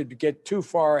think we should get too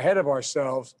far ahead of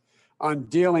ourselves on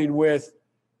dealing with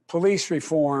police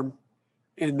reform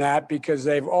in that, because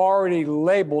they've already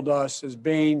labeled us as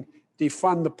being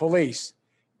defund the police.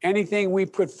 Anything we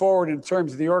put forward in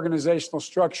terms of the organizational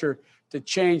structure to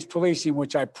change policing,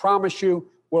 which I promise you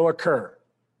will occur,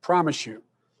 promise you.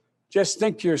 Just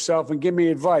think to yourself and give me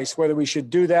advice whether we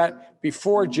should do that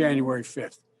before January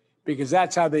 5th, because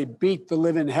that's how they beat the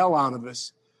living hell out of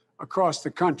us across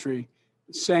the country,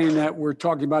 saying that we're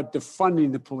talking about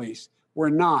defunding the police. We're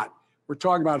not. We're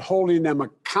talking about holding them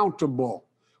accountable.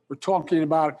 We're talking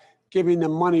about giving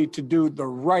them money to do the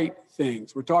right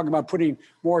things. We're talking about putting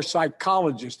more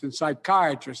psychologists and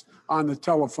psychiatrists on the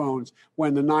telephones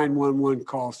when the 911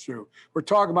 calls through. We're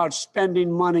talking about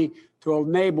spending money to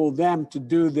enable them to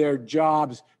do their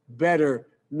jobs better,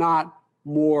 not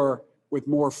more with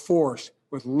more force,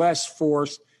 with less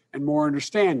force and more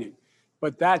understanding.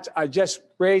 But that's, I just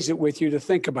raise it with you to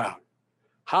think about.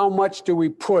 How much do we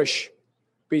push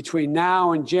between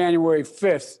now and January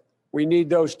 5th? We need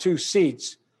those 2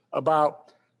 seats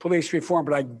about police reform,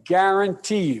 but I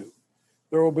guarantee you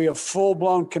there will be a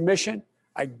full-blown commission.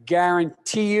 I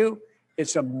guarantee you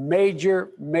it's a major,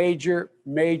 major,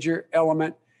 major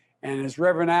element. And as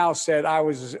Reverend Al said, I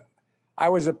was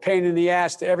a pain in the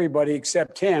ass to everybody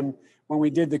except him when we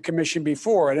did the commission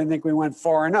before. I didn't think we went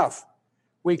far enough.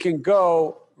 We can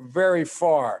go very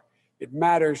far. It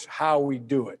matters how we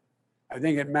do it. I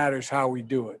think it matters how we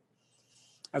do it.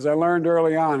 As I learned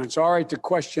early on, it's all right to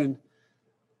question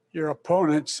your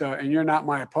opponents, and you're not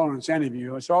my opponents, any of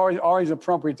you. It's always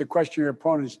appropriate to question your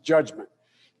opponent's judgment.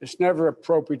 It's never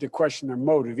appropriate to question their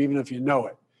motive, even if you know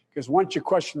it. Because once you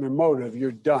question their motive,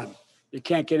 you're done. You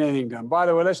can't get anything done. By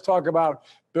the way, let's talk about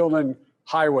building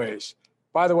highways.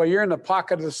 By the way, you're in the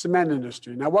pocket of the cement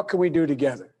industry. Now, what can we do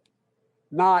together?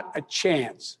 Not a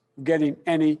chance of getting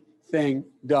anything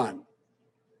done.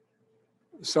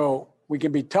 So we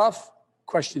can be tough,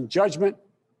 question judgment,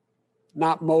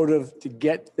 not motive to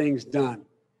get things done.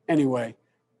 Anyway,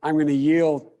 I'm going to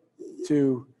yield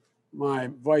to my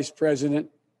vice president,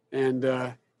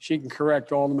 and she can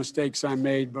correct all the mistakes I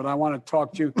made. But I want to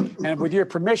talk to you, and with your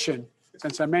permission,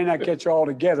 since I may not get you all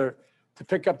together, to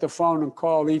pick up the phone and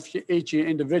call each of you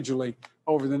individually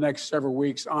over the next several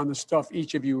weeks on the stuff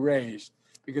each of you raised,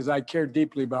 because I care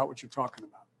deeply about what you're talking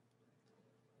about.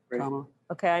 Kamala?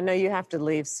 Okay, I know you have to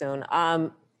leave soon.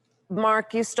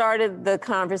 Mark, you started the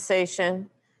conversation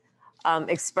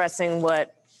expressing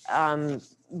what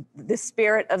the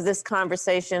spirit of this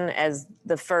conversation as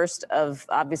the first of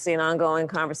obviously an ongoing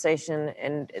conversation,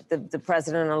 and the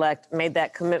president-elect made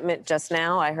that commitment just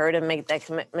now. I heard him make that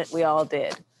commitment. We all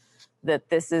did. That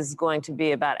this is going to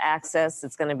be about access.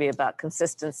 It's going to be about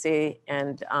consistency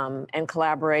and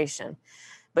collaboration.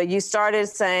 But you started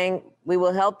saying, we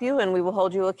will help you and we will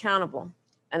hold you accountable.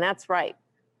 And that's right.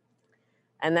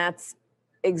 And that's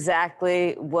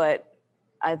exactly what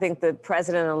I think the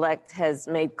president-elect has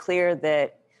made clear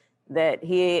that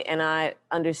he and I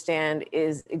understand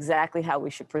is exactly how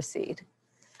we should proceed.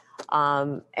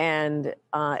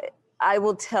 I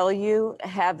will tell you,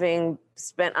 having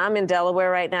spent, I'm in Delaware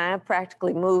right now. I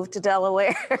practically moved to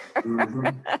Delaware.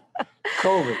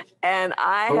 COVID. And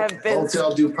I have been.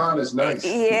 Hotel DuPont is nice.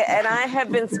 Yeah, and I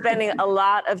have been spending a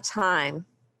lot of time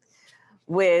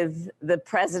with the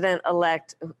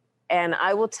president-elect. And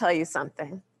I will tell you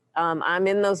something. I'm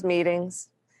in those meetings.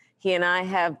 He and I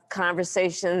have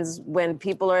conversations when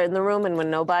people are in the room and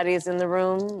when nobody is in the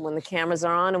room, when the cameras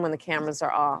are on and when the cameras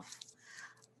are off.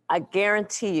 I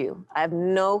guarantee you, I have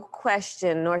no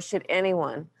question, nor should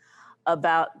anyone,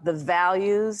 about the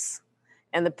values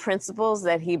and the principles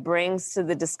that he brings to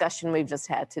the discussion we've just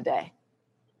had today.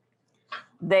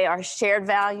 They are shared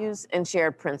values and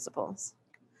shared principles.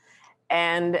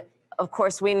 And of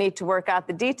course, we need to work out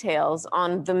the details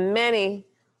on the many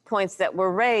points that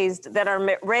were raised, that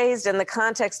are raised in the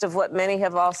context of what many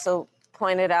have also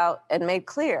pointed out and made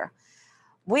clear.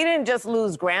 We didn't just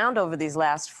lose ground over these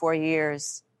last 4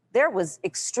 years. There was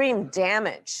extreme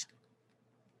damage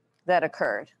that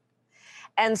occurred.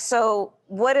 And so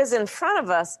what is in front of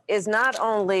us is not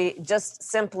only just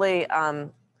simply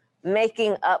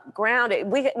making up ground.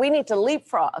 We need to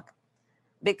leapfrog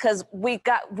because we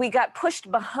got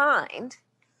pushed behind.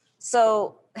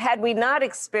 So had we not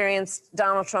experienced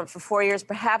Donald Trump for 4 years,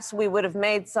 perhaps we would have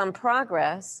made some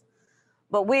progress.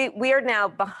 But we are now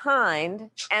behind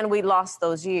and we lost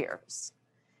those years.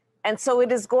 And so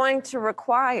it is going to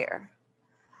require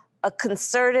a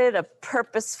concerted, a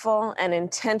purposeful, and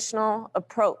intentional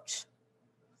approach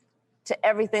to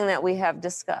everything that we have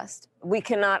discussed. We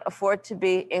cannot afford to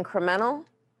be incremental,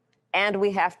 and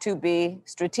we have to be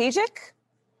strategic,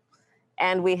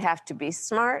 and we have to be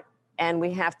smart, and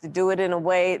we have to do it in a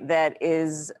way that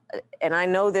is, and I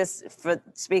know this for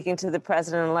speaking to the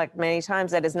president-elect many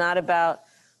times, that is not about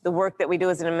the work that we do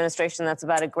as an administration that's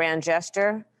about a grand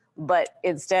gesture, but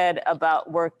instead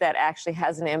about work that actually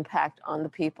has an impact on the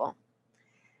people.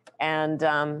 And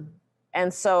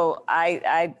so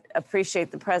I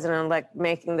appreciate the president-elect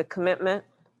making the commitment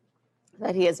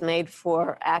that he has made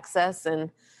for access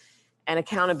and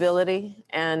accountability.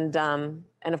 And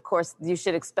of course, you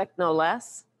should expect no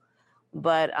less.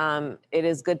 But it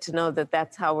is good to know that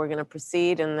that's how we're going to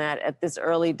proceed, and that at this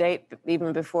early date,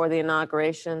 even before the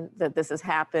inauguration, that this has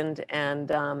happened.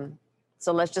 And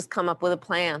so let's just come up with a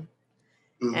plan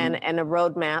and a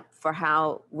roadmap for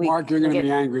how we Mark, you're going to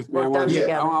be angry with me.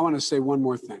 I want to say one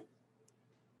more thing.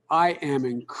 I am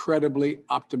incredibly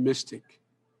optimistic.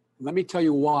 Let me tell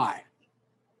you why.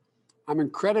 I'm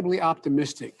incredibly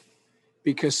optimistic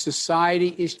because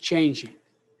society is changing.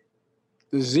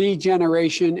 The Z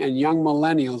generation and young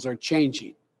millennials are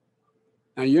changing.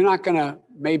 Now, you're not going to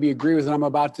maybe agree with what I'm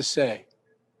about to say,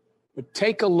 but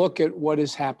take a look at what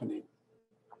is happening.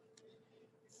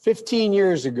 15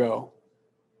 years ago,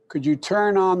 could you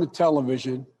turn on the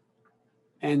television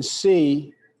and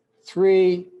see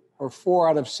 3 or 4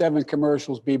 out of 7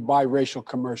 commercials be biracial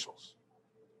commercials?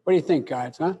 What do you think,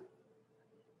 guys, huh?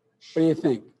 What do you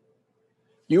think?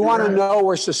 You want to know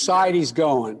where society's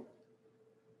going?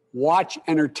 Watch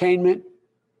entertainment,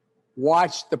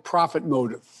 watch the profit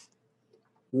motive.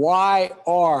 Why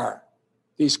are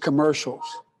these commercials,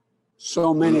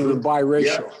 so many of them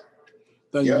biracial?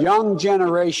 The young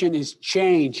generation is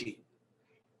changing.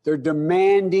 They're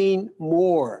demanding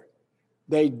more.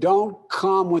 They don't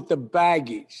come with the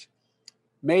baggage.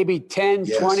 Maybe 10,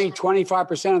 20,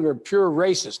 25% of them are pure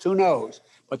racist, who knows?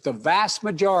 But the vast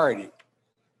majority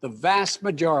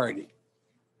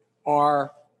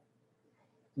are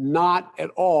not at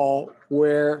all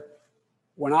where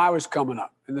when I was coming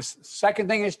up. And the second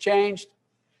thing that's changed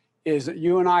is that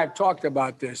you and I have talked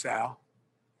about this, Al.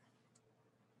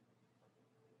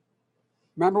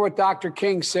 Remember what Dr.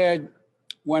 King said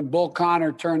when Bull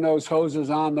Connor turned those hoses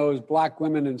on those black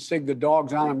women and sigged the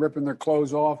dogs on them, ripping their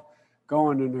clothes off?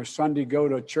 going in their Sunday go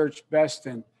to church best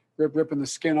and ripping the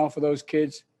skin off of those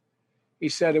kids. He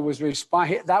said it was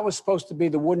that was supposed to be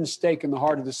the wooden stake in the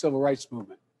heart of the civil rights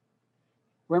movement.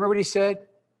 Remember what he said?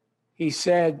 He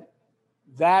said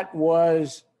that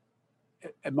was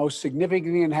most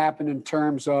significant thing that happened in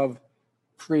terms of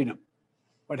freedom.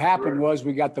 What happened was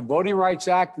we got the Voting Rights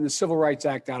Act and the Civil Rights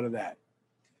Act out of that.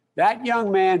 That young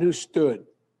man who stood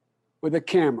with a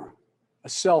camera, a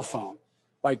cell phone,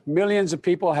 like millions of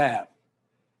people have,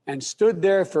 and stood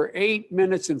there for 8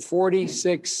 minutes and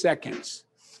 46 seconds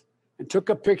and took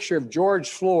a picture of George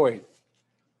Floyd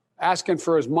asking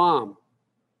for his mom,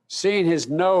 seeing his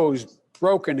nose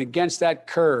broken against that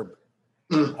curb.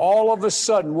 All of a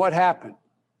sudden, what happened?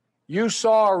 You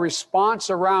saw a response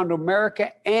around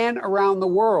America and around the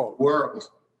world.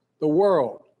 The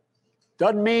world.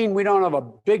 Doesn't mean we don't have a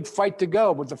big fight to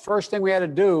go, but the first thing we had to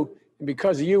do, and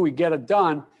because of you, we get it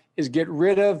done, is get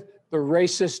rid of the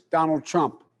racist Donald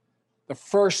Trump. The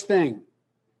first thing.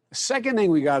 The second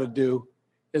thing we got to do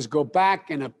is go back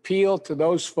and appeal to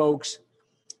those folks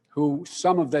who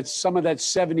some of that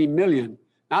 70 million,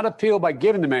 not appeal by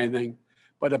giving them anything,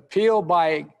 but appeal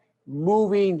by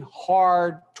moving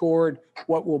hard toward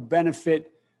what will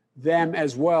benefit them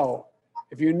as well.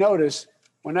 If you notice,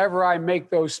 whenever I make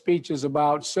those speeches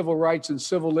about civil rights and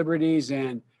civil liberties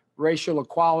and racial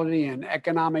equality and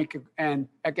economic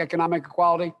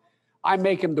equality, I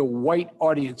make them to white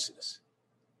audiences.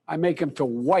 I make them to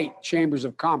white chambers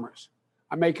of commerce.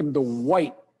 I make them to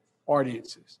white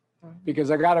audiences because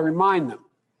I got to remind them,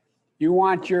 you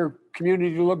want your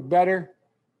community to look better,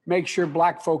 make sure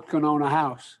black folks can own a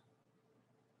house.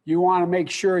 You want to make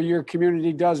sure your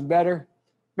community does better,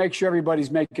 make sure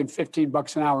everybody's making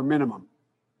 $15 an hour minimum.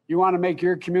 You want to make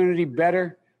your community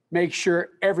better, make sure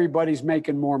everybody's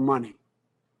making more money.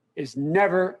 It's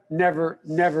never, never,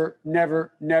 never,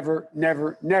 never, never,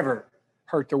 never, never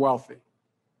hurt the wealthy.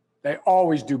 They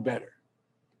always do better.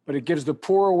 But it gives the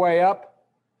poor a way up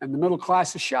and the middle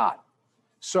class a shot.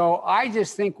 So I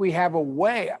just think we have a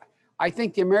way. I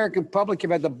think the American public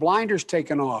have had the blinders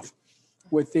taken off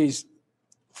with these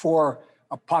four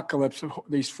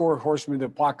horsemen of the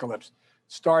apocalypse,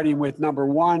 starting with number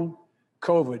one,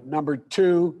 COVID, number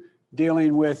two,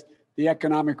 dealing with the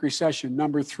economic recession,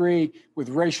 number three, with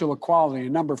racial equality,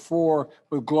 and number four,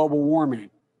 with global warming.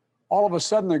 All of a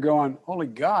sudden they're going, holy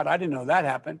God, I didn't know that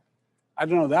happened. I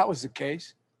didn't know that was the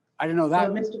case. I didn't know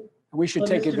that. We should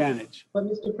take advantage. But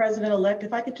Mr. President-elect,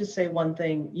 if I could just say one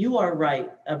thing, you are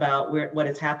right about what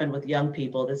has happened with young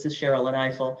people. This is Cheryl and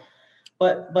Eiffel.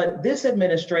 But this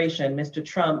administration, Mr.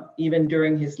 Trump, even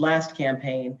during his last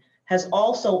campaign, has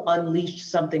also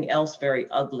unleashed something else very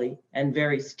ugly and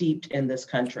very steeped in this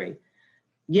country.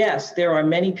 Yes, there are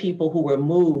many people who were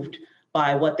moved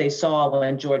by what they saw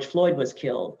when George Floyd was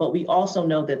killed, but we also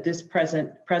know that this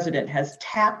president has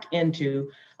tapped into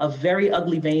a very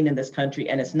ugly vein in this country,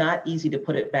 and it's not easy to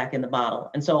put it back in the bottle.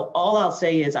 And so all I'll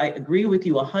say is I agree with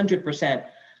you 100%.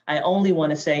 I only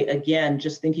want to say, again,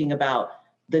 just thinking about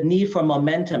the need for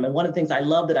momentum. And one of the things I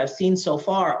love that I've seen so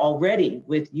far already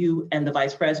with you and the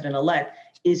Vice President-elect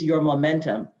is your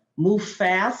momentum. Move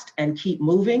fast and keep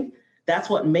moving. That's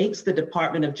what makes the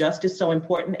Department of Justice so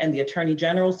important, and the Attorney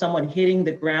General, someone hitting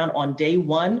the ground on day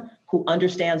one who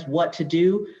understands what to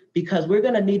do, because we're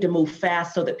going to need to move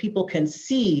fast so that people can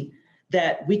see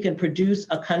that we can produce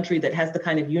a country that has the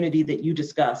kind of unity that you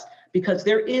discussed, because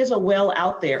there is a well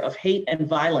out there of hate and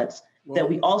violence that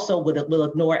we also will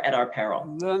ignore at our peril.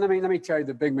 Let me tell you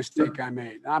the big mistake I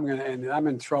made. I'm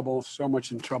in trouble, so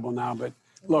much in trouble now, but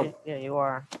look. Yeah, you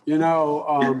are. You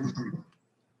know,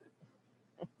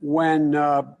 when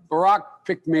Barack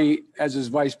picked me as his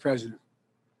vice president,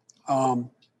 and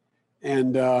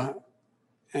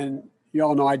you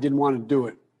all know I didn't want to do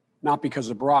it, not because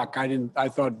of Barack. I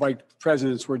thought vice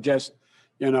presidents were just,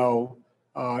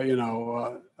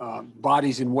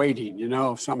 bodies in waiting.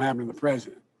 If something happened to the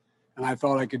president, and I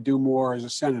thought I could do more as a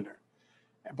senator.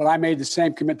 But I made the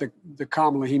same commitment to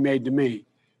Kamala he made to me,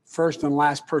 first and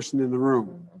last person in the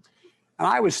room. And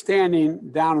I was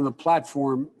standing down on the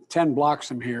platform 10 blocks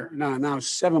from here, now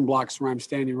 7 blocks from where I'm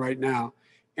standing right now,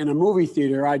 in a movie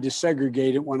theater I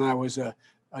desegregated when I was a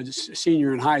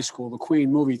senior in high school, the Queen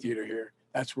movie theater here.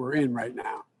 That's where we're in right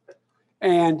now.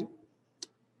 And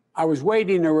I was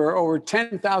waiting, there were over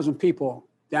 10,000 people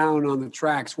down on the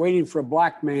tracks waiting for a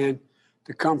black man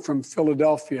to come from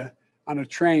Philadelphia on a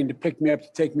train to pick me up,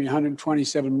 to take me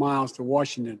 127 miles to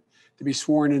Washington to be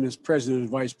sworn in as president and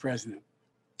vice president.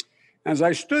 As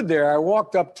I stood there, I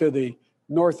walked up to the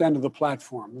north end of the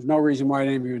platform. There's no reason why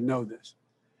any of you would know this.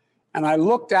 And I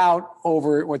looked out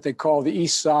over what they call the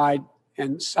East Side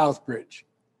and South Bridge.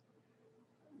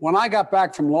 when I got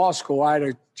back from law school, I had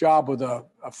a job with a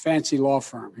fancy law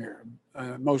firm here,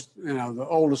 the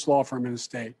oldest law firm in the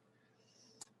state.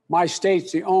 My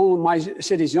city's the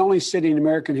only city in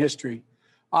American history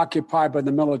occupied by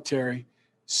the military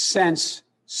since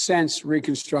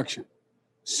Reconstruction,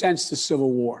 since the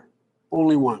Civil War,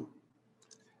 only one.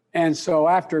 And so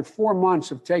after 4 months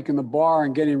of taking the bar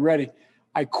and getting ready,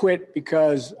 I quit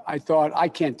because I thought, I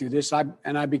can't do this.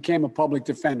 And I became a public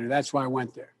defender. That's why I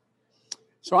went there.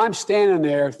 So I'm standing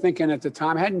there thinking at the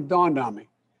time, it hadn't dawned on me,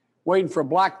 waiting for a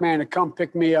black man to come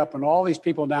pick me up and all these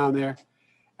people down there.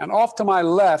 And off to my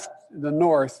left, the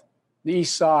north, the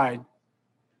east side,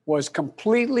 was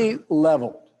completely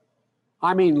leveled.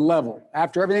 I mean leveled.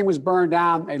 After everything was burned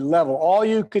down, a level. All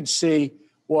you could see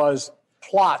was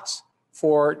plots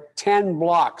for 10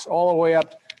 blocks all the way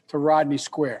up to Rodney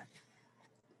Square.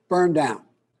 Burned down.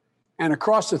 And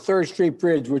across the 3rd Street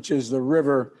Bridge, which is the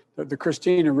river, the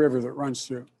Christina River that runs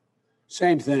through,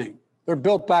 same thing. They're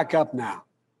built back up now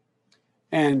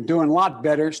and doing a lot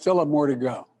better, still have more to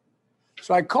go.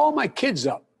 So I called my kids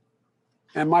up.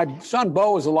 And my son,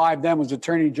 Bo, was alive then, was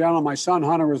Attorney General. My son,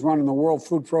 Hunter, was running the World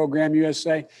Food Program,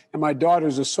 USA. And my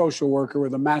daughter's a social worker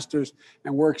with a master's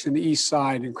and works in the East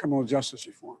Side in criminal justice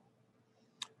reform.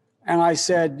 And I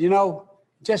said,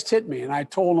 just hit me. And I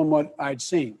told them what I'd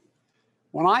seen.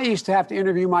 When I used to have to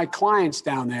interview my clients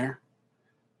down there,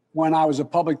 when I was a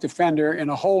public defender in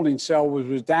a holding cell, which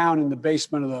was down in the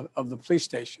basement of the police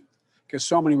station, because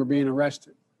so many were being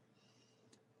arrested.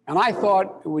 And I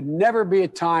thought it would never be a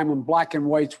time when black and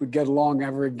whites would get along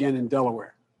ever again in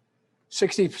Delaware.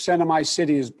 60% of my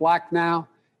city is black now,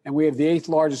 and we have the 8th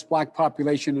largest black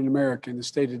population in America in the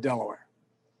state of Delaware.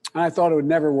 And I thought it would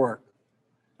never work.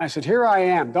 I said, here I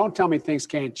am. Don't tell me things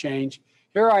can't change.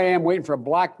 Here I am waiting for a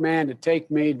black man to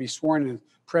take me to be sworn in as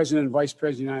President and Vice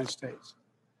President of the United States.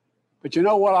 But you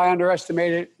know what I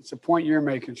underestimated? It's a point you're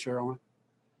making, Sherilyn.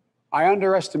 I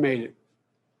underestimated.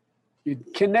 You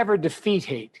can never defeat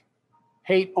hate.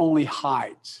 Hate only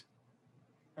hides.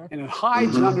 And it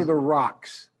hides under the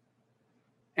rocks.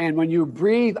 And when you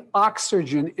breathe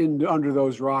oxygen under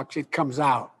those rocks, it comes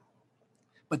out.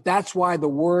 But that's why the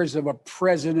words of a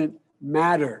president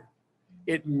matter.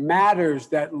 It matters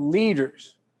that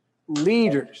leaders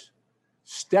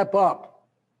step up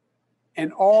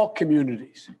in all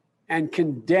communities and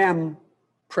condemn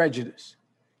prejudice.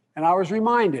 And I was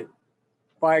reminded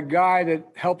by a guy that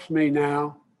helps me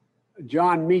now,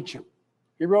 John Meacham.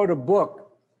 He wrote a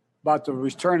book about the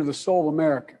return of the soul of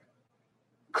America.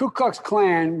 Ku Klux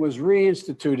Klan was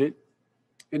reinstituted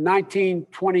in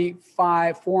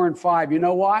 1925, 4 and 5. You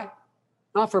know why?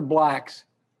 Not for blacks,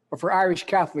 but for Irish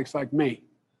Catholics like me.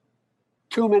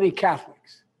 Too many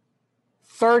Catholics.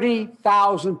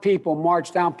 30,000 people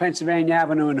marched down Pennsylvania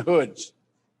Avenue in hoods.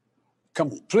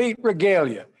 Complete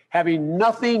regalia, having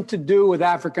nothing to do with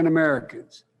African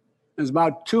Americans. There's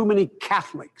about too many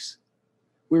Catholics.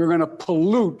 We're going to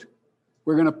pollute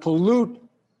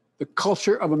the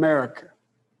culture of America.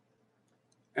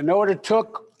 And know what it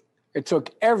took? It took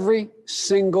every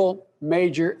single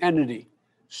major entity,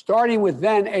 starting with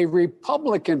then a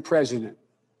Republican president,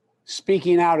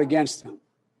 speaking out against them.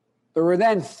 There were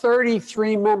then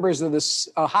 33 members of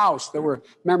the House that were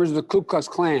members of the Ku Klux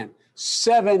Klan,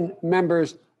 7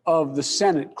 members of the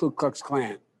Senate Ku Klux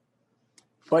Klan.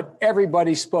 But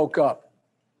everybody spoke up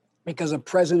because a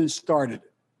president started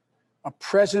it. A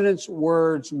president's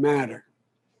words matter.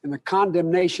 And the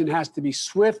condemnation has to be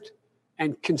swift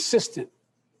and consistent.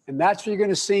 And that's what you're going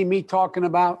to see me talking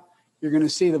about. You're going to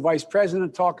see the vice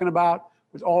president talking about,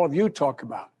 what all of you talk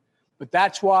about. But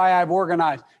that's why I've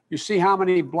organized. You see how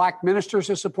many black ministers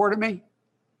have supported me?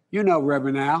 You know,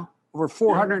 Reverend Al, over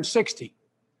 460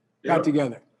 got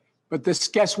together. But this,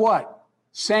 guess what?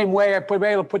 Same way I've been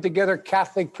able to put together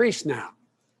Catholic priests now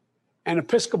and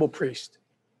Episcopal priest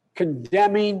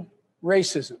condemning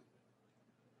racism.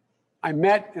 I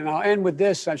met, and I'll end with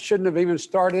this, I shouldn't have even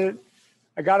started it.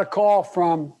 I got a call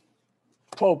from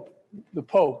the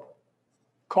Pope,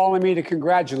 calling me to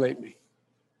congratulate me.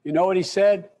 You know what he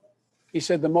said? He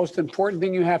said, the most important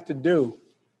thing you have to do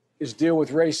is deal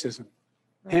with racism.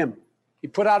 Him. He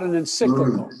put out an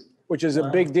encyclical, which is a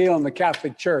big deal in the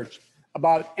Catholic Church,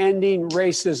 about ending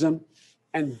racism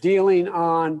and dealing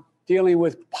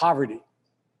with poverty.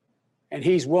 And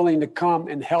he's willing to come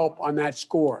and help on that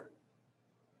score.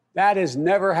 That has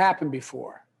never happened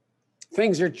before.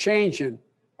 Things are changing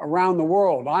around the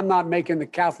world. I'm not making the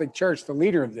Catholic Church the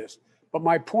leader of this, but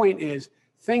my point is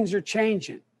things are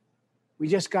changing. We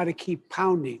just got to keep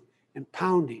pounding and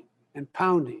pounding and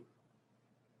pounding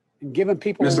and giving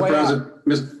people a way out.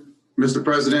 Mr.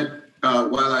 President,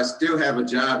 while I still have a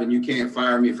job and you can't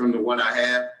fire me from the one I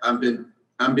have,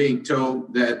 I'm being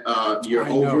told that you're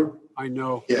over. I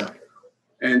know. Yeah.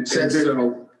 And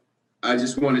so I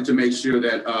just wanted to make sure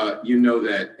that you know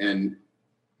that. And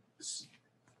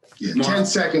yeah, 10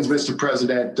 seconds, Mr.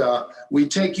 President. We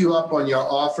take you up on your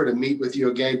offer to meet with you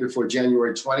again before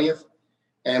January 20th.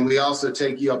 And we also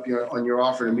take you up on your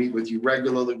offer to meet with you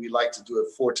regularly. We like to do it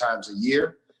 4 times a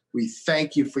year. We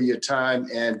thank you for your time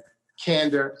and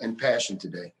candor and passion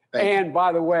today. Thank you.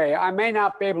 By the way, I may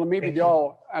not be able to meet with you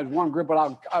all as one group,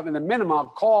 but in the minimum, I'll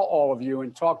call all of you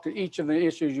and talk to each of the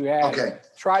issues you have. Okay.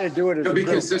 Try to do it as It'll a be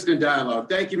group. consistent dialogue.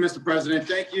 Thank you, Mr. President.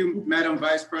 Thank you, Madam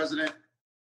Vice President.